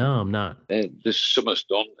 No, I'm not. There's so much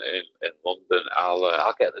done in London.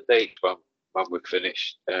 I'll get the date when we're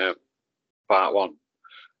finished part one,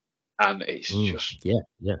 and it's just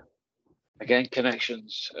again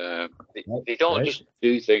connections. They don't just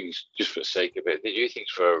do things just for the sake of it. They do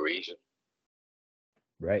things for a reason.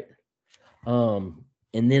 Right. And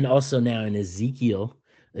then also now in Ezekiel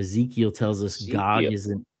tells us Gog is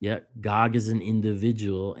an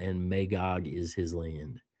individual and Magog is his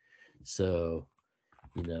land. So,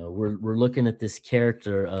 we're looking at this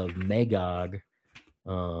character of Magog,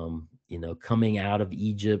 coming out of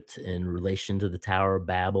Egypt in relation to the Tower of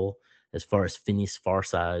Babel, as far as Phineas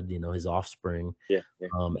Farside, his offspring,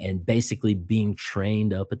 and basically being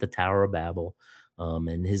trained up at the Tower of Babel,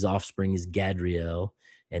 and his offspring is Gadriel,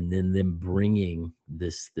 and then them bringing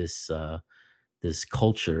this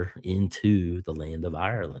culture into the land of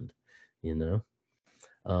Ireland, in the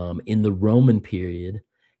Roman period.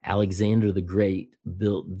 Alexander the Great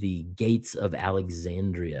built the gates of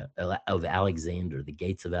Alexander, the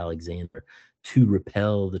gates of Alexander, to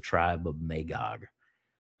repel the tribe of Magog,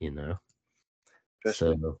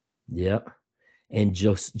 So, yeah. And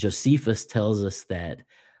Josephus tells us that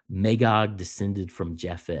Magog descended from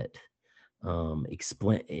Japhet,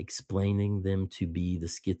 explaining them to be the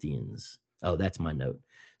Scythians. Oh, that's my note.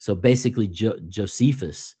 So basically,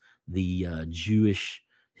 Josephus, the Jewish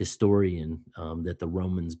historian that the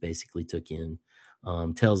Romans basically took in,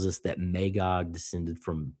 tells us that Magog descended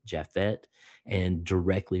from Japhet and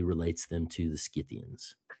directly relates them to the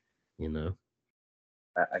Scythians.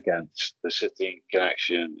 Again, the Scythian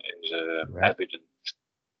connection is evident,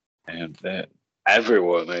 and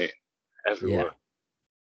everywhere, mate, everywhere. Yeah.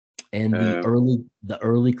 And the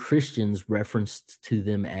early Christians referenced to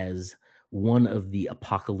them as one of the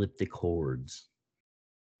apocalyptic hordes.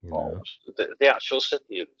 The actual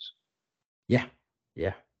Scythians. Yeah.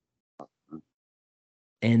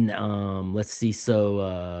 And let's see.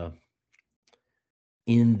 So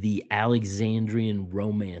in the Alexandrian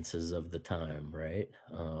romances of the time, right?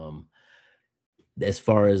 As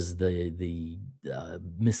far as the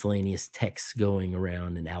miscellaneous texts going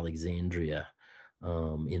around in Alexandria,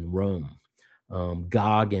 in Rome,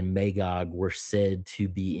 Gog and Magog were said to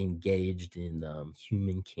be engaged in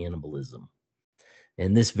human cannibalism.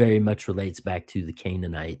 And this very much relates back to the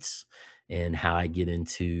Canaanites and how I get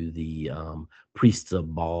into the priests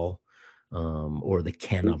of Baal, or the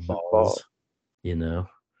cannibals, you know.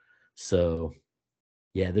 So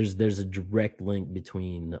yeah, there's a direct link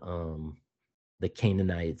between the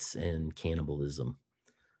Canaanites and cannibalism.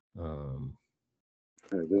 It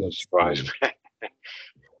doesn't Let's surprise see. me.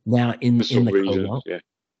 Now For in some the reason, Quran, yeah.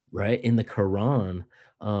 right? In the Quran,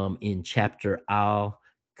 in chapter Al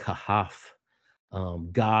Kahf,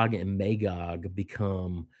 Gog and Magog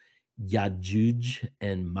become Yajuj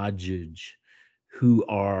and Majuj, who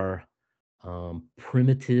are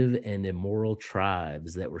primitive and immoral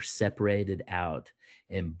tribes that were separated out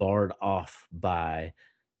and barred off by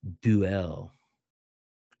Duel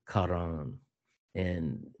Quran.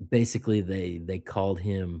 And basically, they called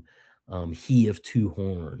him he of two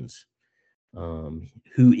horns,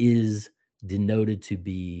 who is denoted to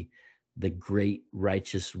be the great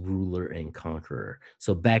righteous ruler and conqueror.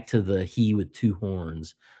 So back to the he with two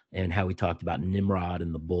horns and how we talked about Nimrod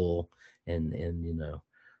and the bull and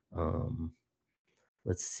um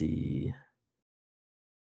let's see.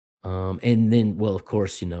 And then, well, of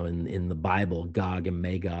course, in the Bible, Gog and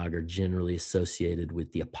Magog are generally associated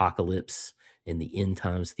with the apocalypse and the end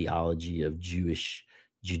times theology of Jewish,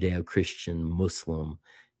 Judeo-Christian, Muslim,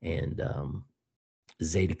 and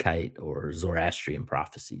Zadokite or Zoroastrian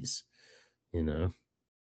prophecies. You know,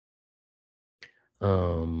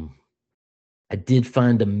 um, I did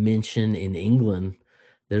find a mention in England.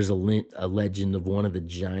 There's a legend of one of the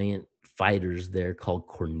giant fighters there called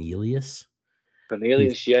Cornelius.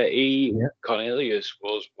 Cornelius, yeah, Yeah. Cornelius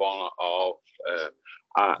was one of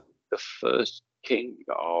the first king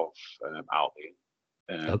of Albion.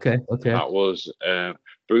 Okay. And that was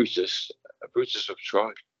Brutus, Brutus of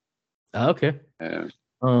Troy. Okay.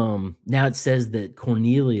 Now it says that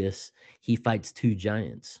Cornelius, he fights two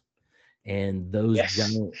giants, and Yes,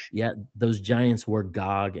 those giants were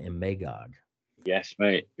Gog and Magog. yes,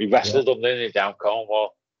 mate. He Yeah. wrestled them, didn't he, down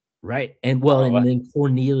Cornwall? Right. And Apparently. then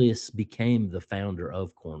Cornelius became the founder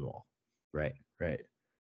of Cornwall. Right, right.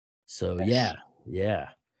 So Yes. yeah.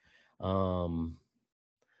 Um,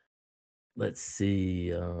 let's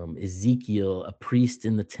see. Ezekiel, a priest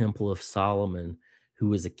in the temple of Solomon, who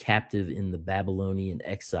was a captive in the Babylonian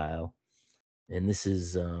exile. And this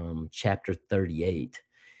is chapter 38.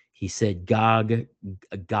 He said, God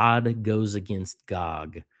goes against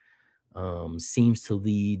Gog, seems to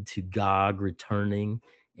lead to Gog returning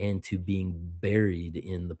and to being buried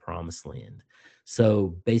in the promised land.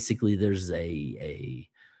 So basically, there's a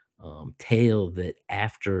tale that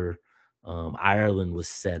after Ireland was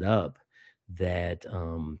set up, that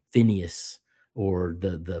Phineas or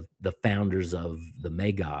the founders of the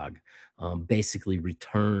Magog basically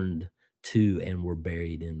returned to and were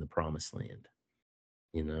buried in the promised land.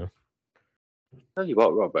 You know? Tell you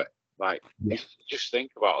what, Robert, like, Yeah. just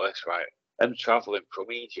think about this, right? Them traveling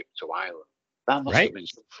from Egypt to Ireland. That must have Right. been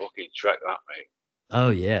some fucking trek, that, mate. Oh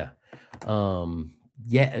yeah.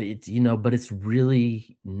 Yeah, it's but it's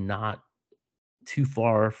really not too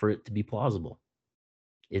far for it to be plausible.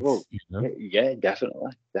 Well, It's yeah,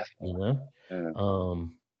 definitely, you definitely. know.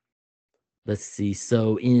 Let's see.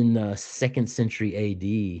 So in 2nd century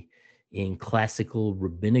AD, in classical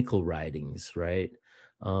rabbinical writings, right?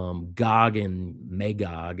 Gog and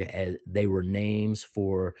Magog, they were names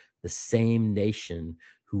for the same nation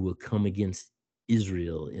who will come against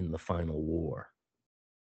Israel in the final war.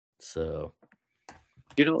 So,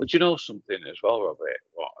 Do you know something as well, Robert?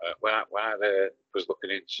 What, when I was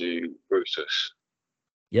looking into Brutus,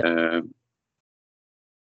 yep. um,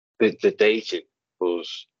 the dating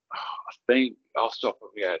was, I think, off the top of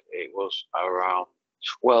my head, it was around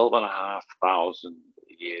 12,500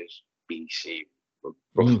 years BC,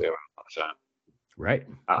 roughly around that time. Right.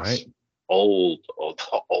 That's Right. old,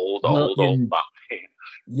 Well, old back.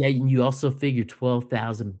 yeah, and you also figure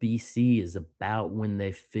 12,000 BC is about when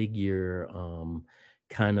they figure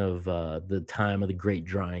kind of the time of the great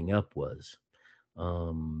drying up was.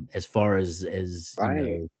 As far as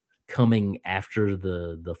Right. coming after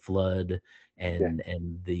the flood Yeah.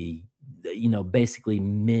 and basically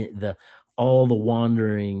the all the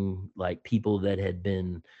wandering like people that had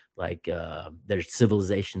been like their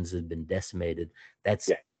civilizations had been decimated. That's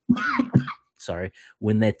Yeah. sorry,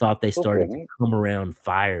 when they thought they Okay, started to mate. come around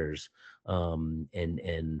fires, and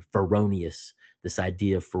Feronius, this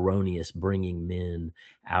idea of Feronius bringing men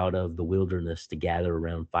out of the wilderness to gather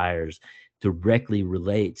around fires directly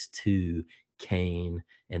relates to Cain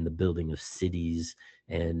and the building of cities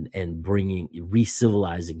and bringing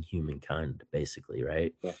re-civilizing humankind, basically,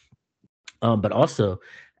 right? Yeah. But also,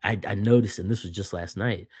 I noticed, and this was just last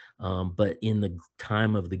night, but in the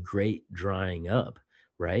time of the great drying up,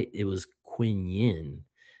 right? It was Quinyin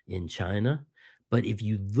in China. But if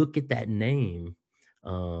you look at that name,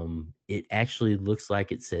 it actually looks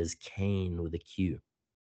like it says Cain with a Q.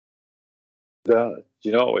 Do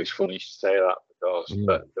you know, it's funny you should say that because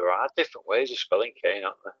Mm, there are different ways of spelling Kane,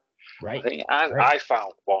 aren't there? I right, think right. I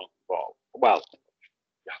found one. Well,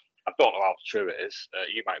 yeah, I don't know how true it is.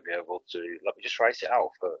 You might be able to. Let me just write it out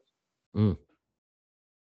first. Mm,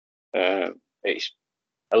 It's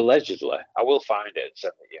allegedly. I will find it and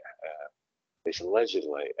send it. Yeah, it's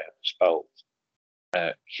allegedly spelled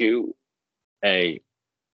Qayin.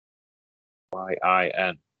 right.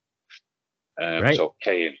 So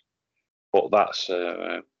Kane, but that's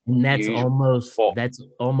And used. But that's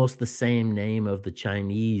almost the same name of the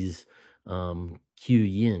Chinese Q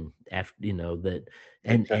Yin after that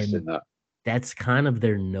and interesting that. that's kind of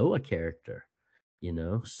their Noah character,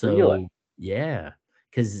 Really? So yeah,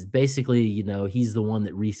 because basically, he's the one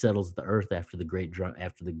that resettles the earth after the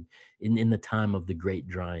in the time of the great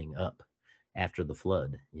drying up after the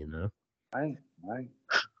flood. Right, right.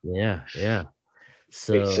 Yeah, yeah. It's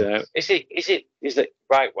So is it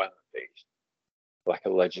right when it's like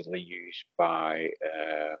allegedly used by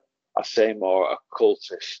I say more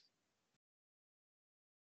occultist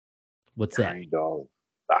what's that? kind of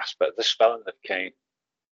aspect, the spelling of Cain.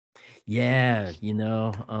 Yeah,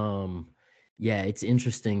 yeah, it's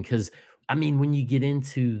interesting because I mean, when you get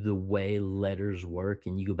into the way letters work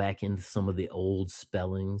and you go back into some of the old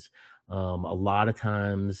spellings, a lot of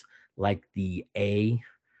times, like the A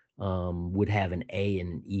would have an A and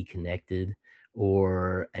an E connected,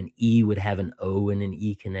 or an E would have an O and an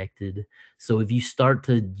E connected. So if you start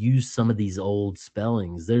to use some of these old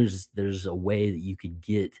spellings, there's a way that you could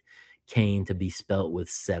get Cain to be spelt with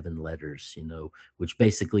 7 letters, which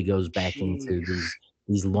basically goes back into Jeez.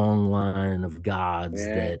 these long line of gods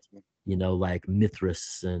Yeah. that like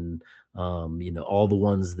Mithras and all the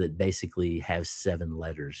ones that basically have 7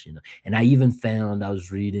 letters. And I even found, I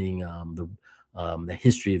was reading the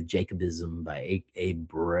history of Jacobism by A.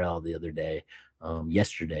 Burrell the other day,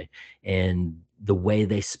 yesterday, and the way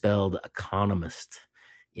they spelled economist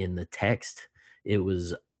in the text, it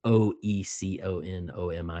was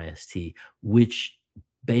Oeconomist, which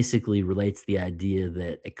basically relates the idea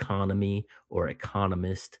that economy or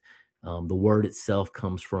economist, the word itself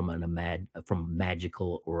comes from from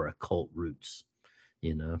magical or occult roots,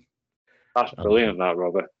 you know. That's Um, brilliant, that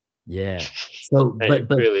Robert. yeah. So, It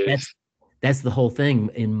but really is. that's the whole thing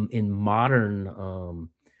in modern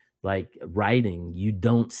like writing. You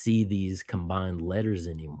don't see these combined letters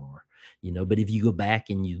anymore. But if you go back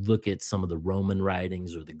and you look at some of the Roman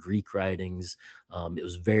writings or the Greek writings, it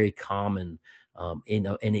was very common.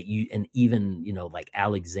 And even like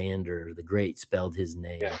Alexander the Great spelled his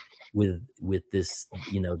Yeah. name with this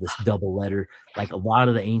double letter, like a lot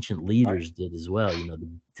of the ancient Right. leaders did as well.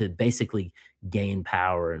 To basically gain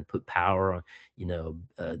power and put power on,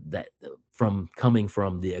 that from coming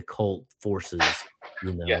from the occult forces,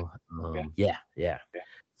 Yeah. Yeah. yeah, yeah. Yeah.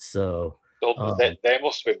 So, So they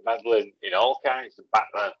must have been meddling in all kinds of back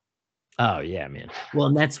then. oh yeah, man. Well,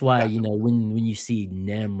 and that's why, Definitely. when you see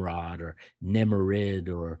Nemrod or Nemerid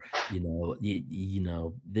or,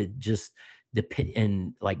 the just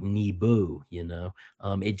and like Nebu,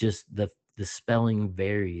 it just the spelling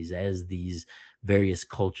varies as these various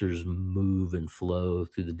cultures move and flow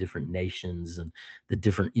through the different nations and the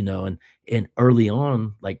different, and early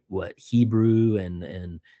on, like what Hebrew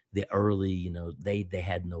and the early, they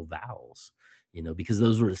had no vowels, because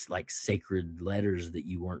those were like sacred letters that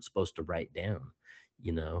you weren't supposed to write down.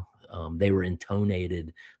 They were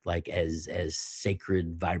intonated like as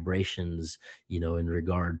sacred vibrations, in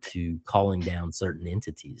regard to calling down certain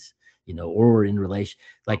entities, or in relation,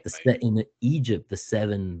 like in Egypt, the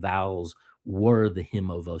 7 vowels were the hymn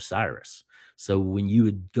of Osiris. So when you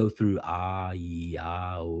would go through ah, ye,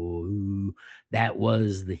 ah, oh, ooh, that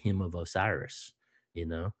was the hymn of Osiris, you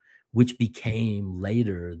know which became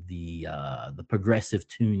later the progressive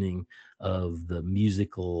tuning of the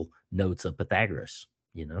musical notes of Pythagoras.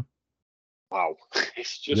 Wow.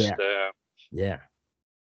 It's Yeah, just yeah.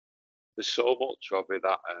 there's so much of it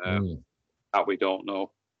Mm. that we don't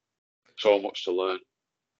know. So much to learn.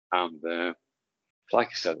 And like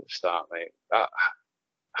I said at the start, mate,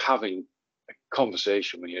 having a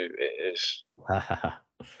conversation with you is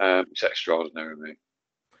it's extraordinary, mate.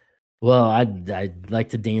 Well, I'd like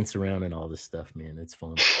to dance around and all this stuff, man. It's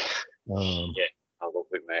fun. Um, Yeah, I love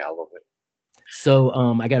it, mate. I love it. so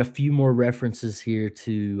I got a few more references here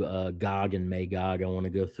to Gog and Magog I want to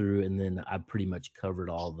go through, and then I pretty much covered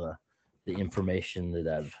all the information that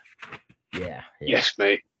I've. Yeah, yeah. Yes,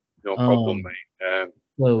 mate. No problem, Um, mate.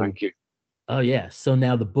 so Thank you. Oh yeah. So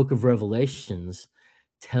now the book of Revelations,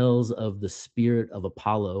 tells of the spirit of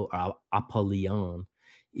Apollo, or Apollyon,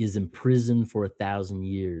 is imprisoned for 1,000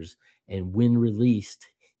 years, and when released,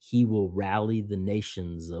 he will rally the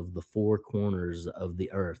nations of the four corners of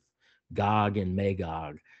the earth, Gog and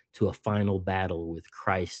Magog, to a final battle with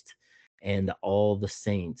Christ and all the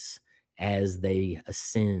saints as they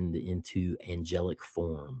ascend into angelic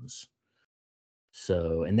forms.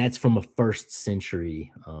 So, and that's from a first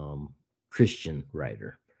century Christian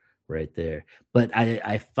writer right there. But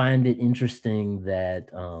I find it interesting that,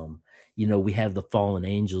 we have the fallen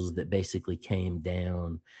angels that basically came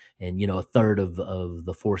down, and, a third of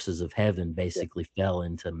the forces of heaven basically fell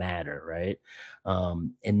into matter, right?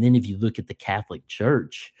 And then if you look at the Catholic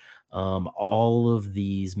Church, all of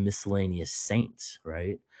these miscellaneous saints,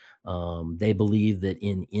 right? They believe that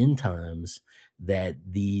in end times, that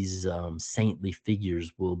these saintly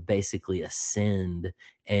figures will basically ascend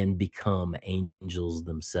and become angels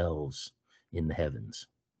themselves in the heavens.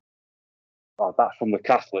 Oh, that's from the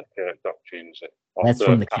Catholic doctrine, is it? Or That's the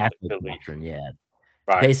from the Catholic Catholic belief. doctrine, yeah.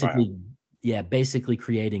 Right, Basically, basically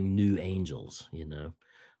creating new angels,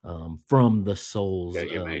 from the souls Yeah,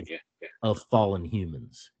 you mean, of fallen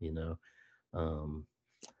humans,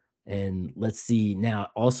 and let's see now.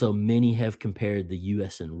 Also, many have compared the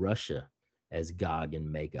U.S. and Russia as Gog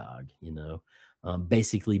and Magog.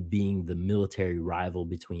 Basically being the military rival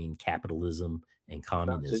between capitalism and That's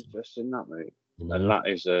communism. interesting, that, mate. You And know,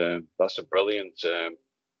 that's a brilliant,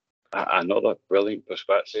 another brilliant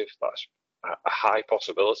perspective. That's a high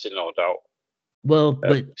possibility, no doubt. well,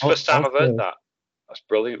 but It's the first time I've heard also, that. That's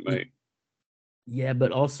brilliant, mate. yeah,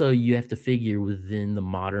 but also you have to figure within the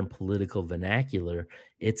modern political vernacular,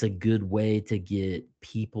 it's a good way to get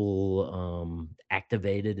people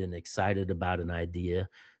activated and excited about an idea,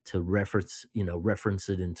 to reference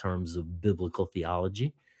it in terms of biblical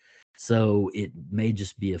theology. So it may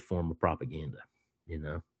just be a form of propaganda, you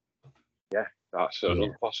know? Yeah, that's Yeah,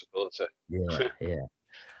 another possibility. yeah.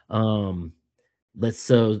 Um,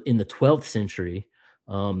 so in the 12th century,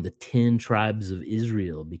 the 10 tribes of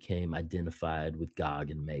Israel became identified with Gog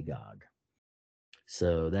and Magog.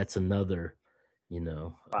 So that's another, you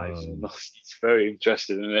know, It's very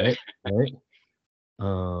interesting, isn't it? right, right.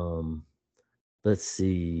 Um, let's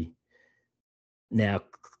see. Now,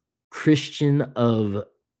 Christian of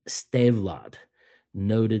Stavelot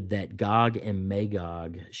noted that Gog and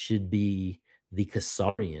Magog should be the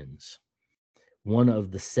Kasarians, one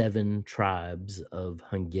of the 7 tribes of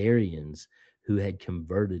Hungarians who had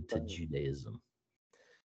converted to Judaism.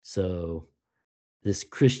 So this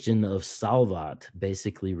Christian of Salvat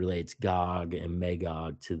basically relates Gog and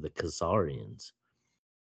Magog to the Khazarians.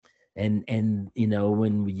 And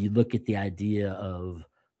when you look at the idea of,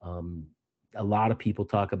 um, a lot of people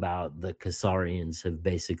talk about the Khazarians have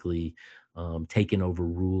basically taken over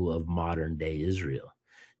rule of modern day Israel,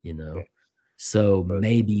 you know. Yeah. So But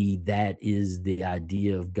maybe that is the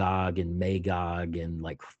idea of Gog and Magog, and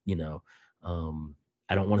like,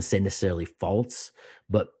 I don't want to say necessarily false,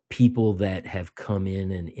 but people that have come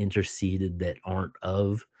in and interceded that aren't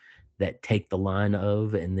of, that take the line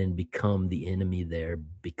of, and then become the enemy there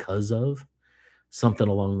because of something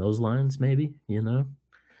along those lines, maybe, I get you,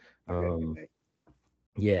 um mate.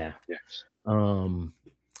 yeah. Yes.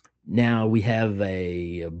 Now we have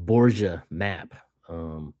a Borgia map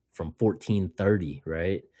from 1430,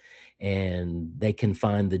 right? And they can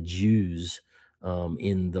find the Jews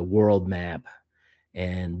in the world map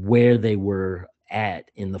and where they were at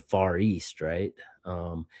in the Far East, right?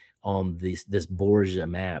 On this Borgia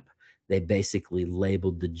map, they basically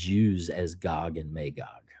labeled the Jews as Gog and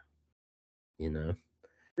Magog, you know?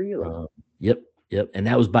 Really? Um, yep, yep. And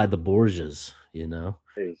that was by the Borgias,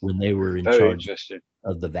 It's when they were in very charge interesting.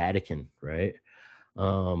 of the Vatican, right?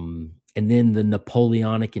 And then the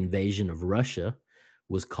Napoleonic invasion of Russia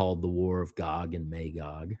was called the War of Gog and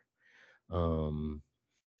Magog. Um,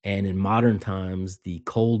 and in modern times, the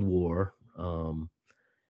Cold War,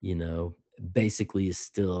 you know, basically is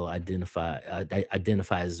still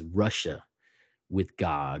identifies Russia with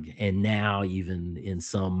Gog, and now even in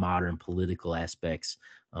some modern political aspects,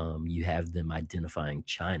 you have them identifying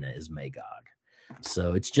China as Magog.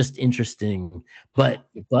 So it's just interesting, but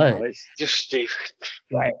Oh, it's just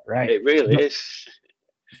right. it really But is.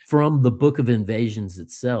 from the Book of Invasions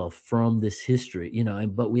itself, from this history,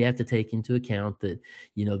 but we have to take into account that,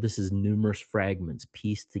 this is numerous fragments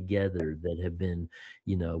pieced together that have been,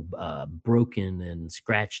 broken and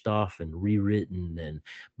scratched off and rewritten.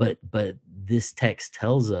 But this text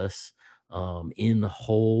tells us, in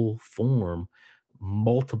whole form,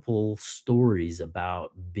 multiple stories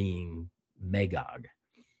about being Magog.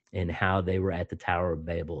 and how they were at the Tower of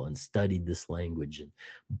Babel and studied this language and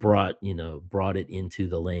brought it into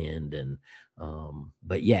the land. And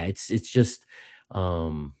but yeah, it's just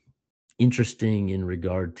interesting in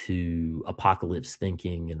regard to apocalypse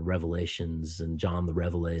thinking and revelations and John the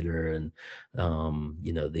Revelator, and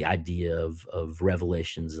the idea of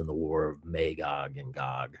revelations in the war of Magog and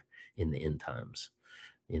Gog in the end times.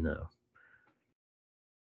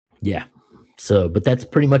 Yeah. So, but that's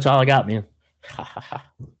pretty much all I got, man.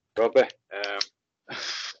 Robbie,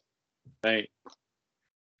 mate,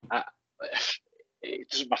 it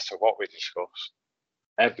doesn't matter what we discuss.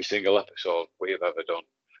 Every single episode we have ever done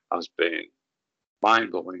has been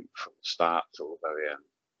mind-blowing from the start till the very end.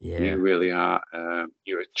 Yeah. You really are.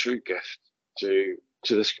 You're a true gift to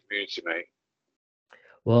this community, mate.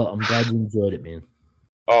 Well, I'm glad you enjoyed it, man.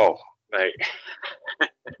 Oh, mate.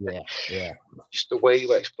 Yeah. Just the way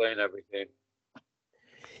you explain everything.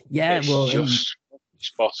 Yeah, it's well, just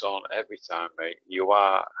spot on every time, mate. You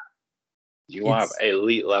are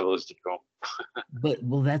elite levels to come. But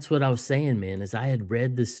that's what I was saying, man, is I had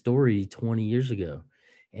read this story 20 years ago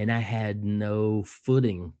and I had no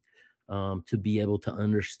footing to be able to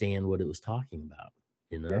understand what it was talking about,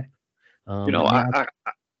 Yeah. I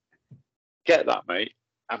get that, mate.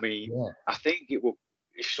 I mean, yeah. I think it would,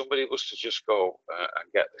 if somebody was to just go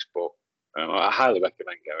and get this book, I highly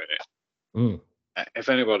recommend getting it. If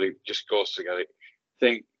anybody just goes to get it,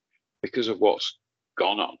 think because of what's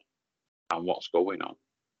gone on and what's going on,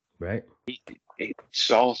 right? It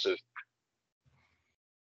sort of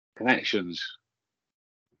connections.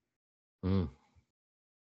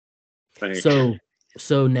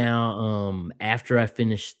 So now, after I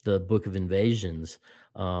finished the Book of Invasions,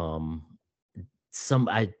 I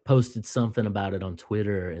posted something about it on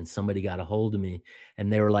Twitter, and somebody got a hold of me,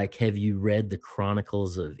 and they were like, "Have you read the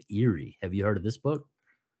Chronicles of Érenn? Have you heard of this book?"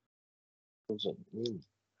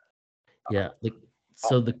 Yeah.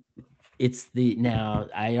 Now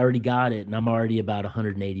I already got it, and I'm already about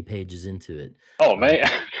 180 pages into it. Oh, mate.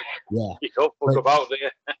 Yeah. You don't book about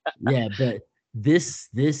there. Yeah, but this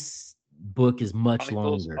book is much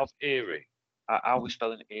Chronicles longer. of Érenn. How are we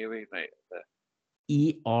spelling Érenn, mate?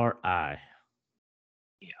 E-R-I.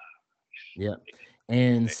 Yeah.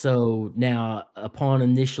 And so now, upon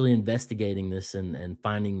initially investigating this and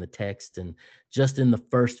finding the text, and just in the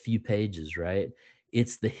first few pages, right,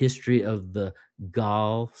 it's the history of the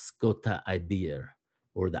Gal Scota Ibeir,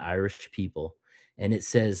 or the Irish people. And it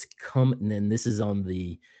says, and then this is on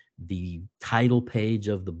the title page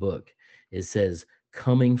of the book. It says,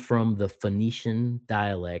 coming from the Phoenician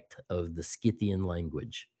dialect of the Scythian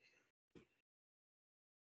language.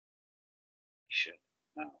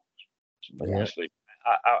 No. Actually,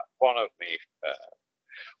 one of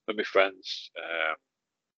my friends,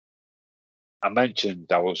 I mentioned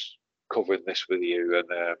I was covering this with you, and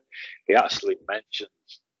he actually mentioned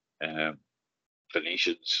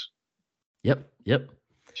Phoenicians. Yep. Yeah.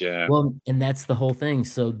 Well, and that's the whole thing.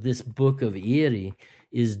 So this book of Érenn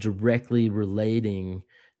is directly relating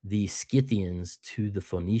the Scythians to the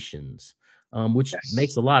Phoenicians, which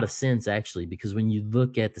makes a lot of sense, actually, because when you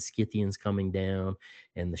look at the Scythians coming down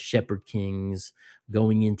and the shepherd kings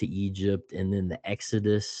going into Egypt, and then the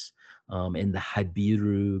Exodus, and the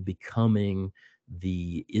Habiru becoming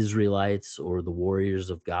the Israelites or the warriors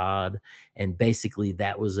of God. And basically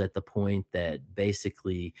that was at the point that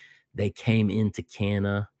basically they came into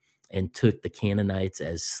Cana and took the Canaanites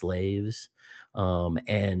as slaves.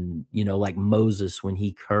 And, like Moses, when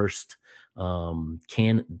he cursed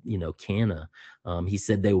Cana, he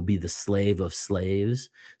said they will be the slave of slaves.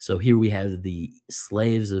 So here we have the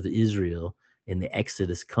slaves of Israel in the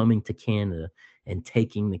Exodus coming to Cana and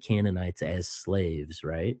taking the Canaanites as slaves,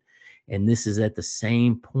 right? And this is at the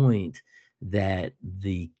same point that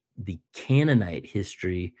the Canaanite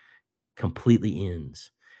history completely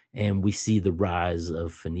ends, and we see the rise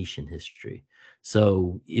of Phoenician history.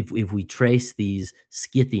 So if we trace these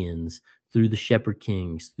Scythians through the shepherd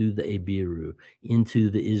kings, through the Abiru, into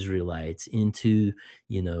the Israelites, into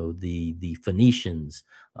the Phoenicians,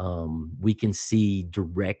 we can see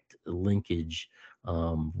direct linkage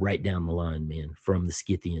right down the line, man, from the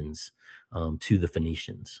Scythians to the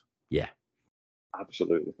Phoenicians. Yeah,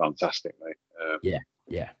 absolutely fantastic, mate.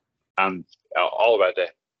 Yeah, and already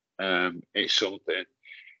it's something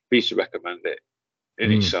for you to recommend it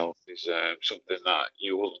in itself is something that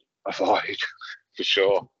you will avoid for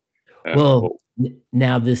sure. Well,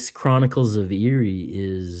 now this Chronicles of Érenn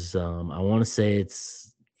is, I want to say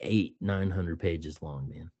it's 900 pages long,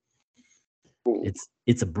 man. Ooh.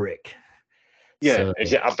 It's a brick. Yeah, so,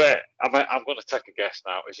 is it? I'm going to take a guess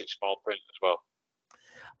now. Is it small print as well?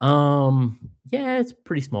 Yeah, it's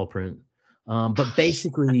pretty small print. But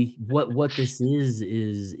basically, what this is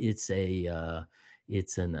it's a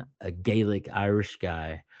Gaelic Irish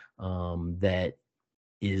guy that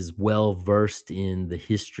is well versed in the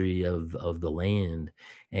history of the land,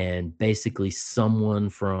 and basically someone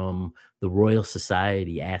from the Royal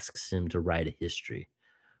Society asks him to write a history,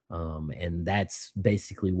 and that's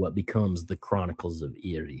basically what becomes the Chronicles of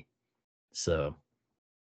Erie. So,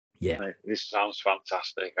 yeah, Mate, this sounds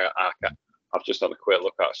fantastic. I've just had a quick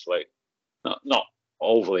look at Slate. Not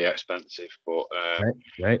overly expensive, but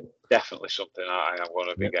right. definitely something I am going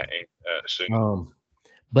to be getting soon.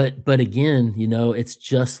 But again, it's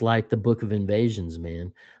just like the Book of Invasions,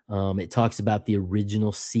 man. It talks about the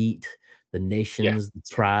original seat, the nations, the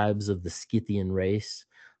tribes of the Scythian race,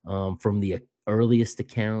 from the earliest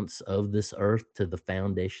accounts of this earth to the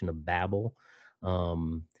foundation of Babel.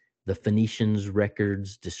 The Phoenicians'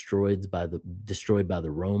 records destroyed by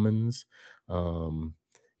the Romans.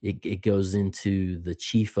 It goes into the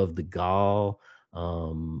chief of the Gaul,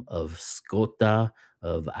 of Scota,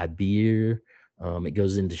 of Ibir. It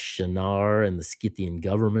goes into Shinar and the Scythian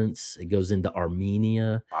governments. It goes into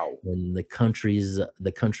Armenia and the country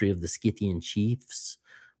of the Scythian chiefs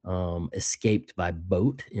escaped by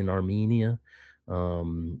boat in Armenia.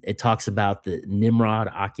 It talks about the Nimrod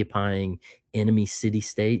occupying enemy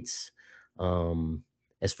city-states,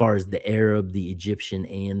 as far as the Arab, the Egyptian,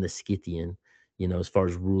 and the Scythian, as far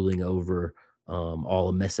as ruling over all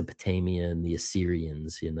of Mesopotamia and the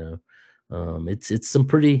Assyrians. It's some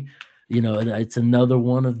pretty, it's another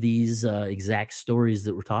one of these exact stories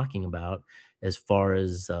that we're talking about as far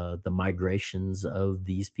as the migrations of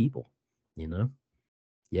these people.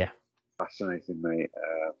 Yeah. Fascinating, mate.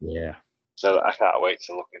 Yeah. So I can't wait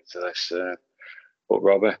to look into this. But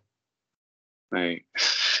Robbie, mate,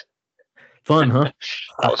 fun, huh?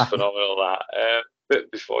 That was phenomenal. But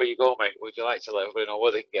before you go, mate, would you like to let everybody know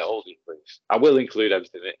where they can get hold of you, please? I will include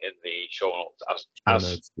everything in the show notes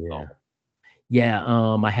as normal. Yeah,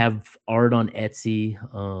 I have art on Etsy.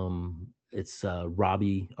 It's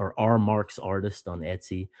Robbie or R Marks Artist on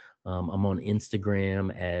Etsy. I'm on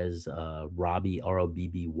Instagram as Robbie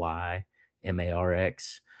ROBBY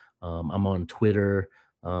MARX. I'm on Twitter.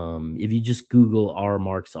 If you just Google R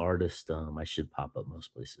Marks Artist, I should pop up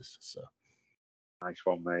most places. So nice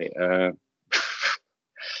one, mate.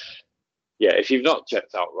 Yeah, if you've not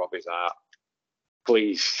checked out Robbie's art,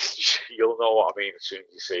 please, you'll know what I mean as soon as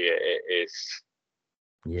you see it. It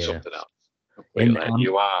is something else. And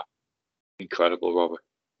you are incredible, Robbie.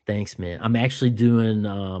 Thanks, man. I'm actually doing.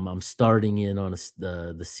 I'm starting in on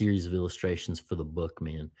the series of illustrations for the book,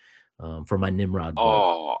 man. For my Nimrod book.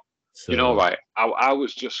 Oh, so, right. I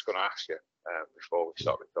was just going to ask you before we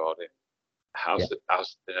start recording. Has there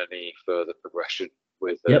been any further progression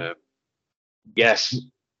with? Yes.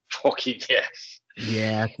 Fucking yes.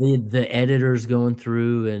 Yeah, the editor's going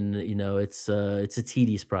through, and it's a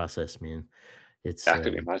tedious process, man. I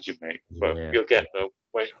can imagine, mate. But you'll get there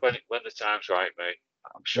when the time's right, mate.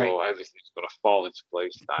 I'm sure everything's going to fall into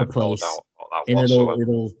place. No doubt about that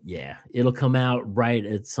whatsoever. It'll come out right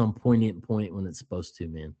at some poignant point when it's supposed to,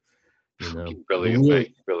 man. Brilliant,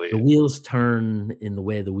 mate. Brilliant. The wheels turn in the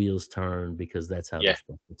way the wheels turn because that's how they're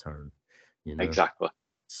supposed to turn. Exactly.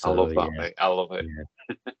 So, I love that, mate. I love it. Yeah.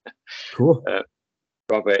 Cool.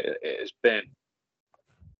 Robert, it has been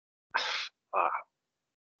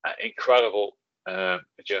an incredible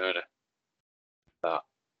journey. That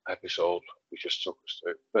episode we just took us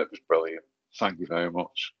through. It was brilliant. Thank you very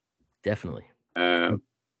much. Definitely.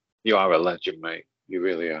 You are a legend, mate. You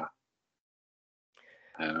really are.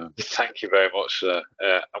 Thank you very much, sir.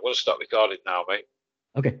 I'm going to stop recording now, mate.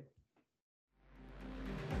 Okay.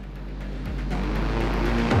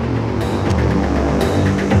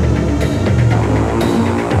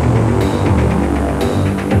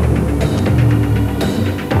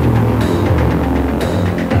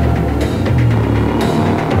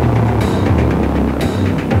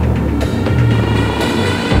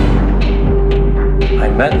 I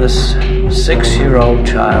met this 6-year-old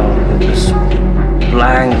child with this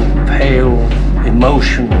blank, pale,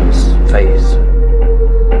 emotionless face.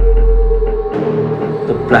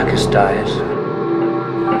 The blackest eyes,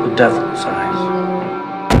 the devil's eyes.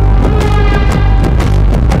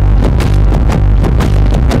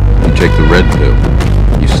 You take the red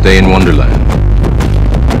pill, you stay in Wonderland,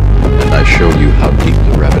 and I show you how deep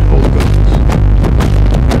the rabbit hole goes.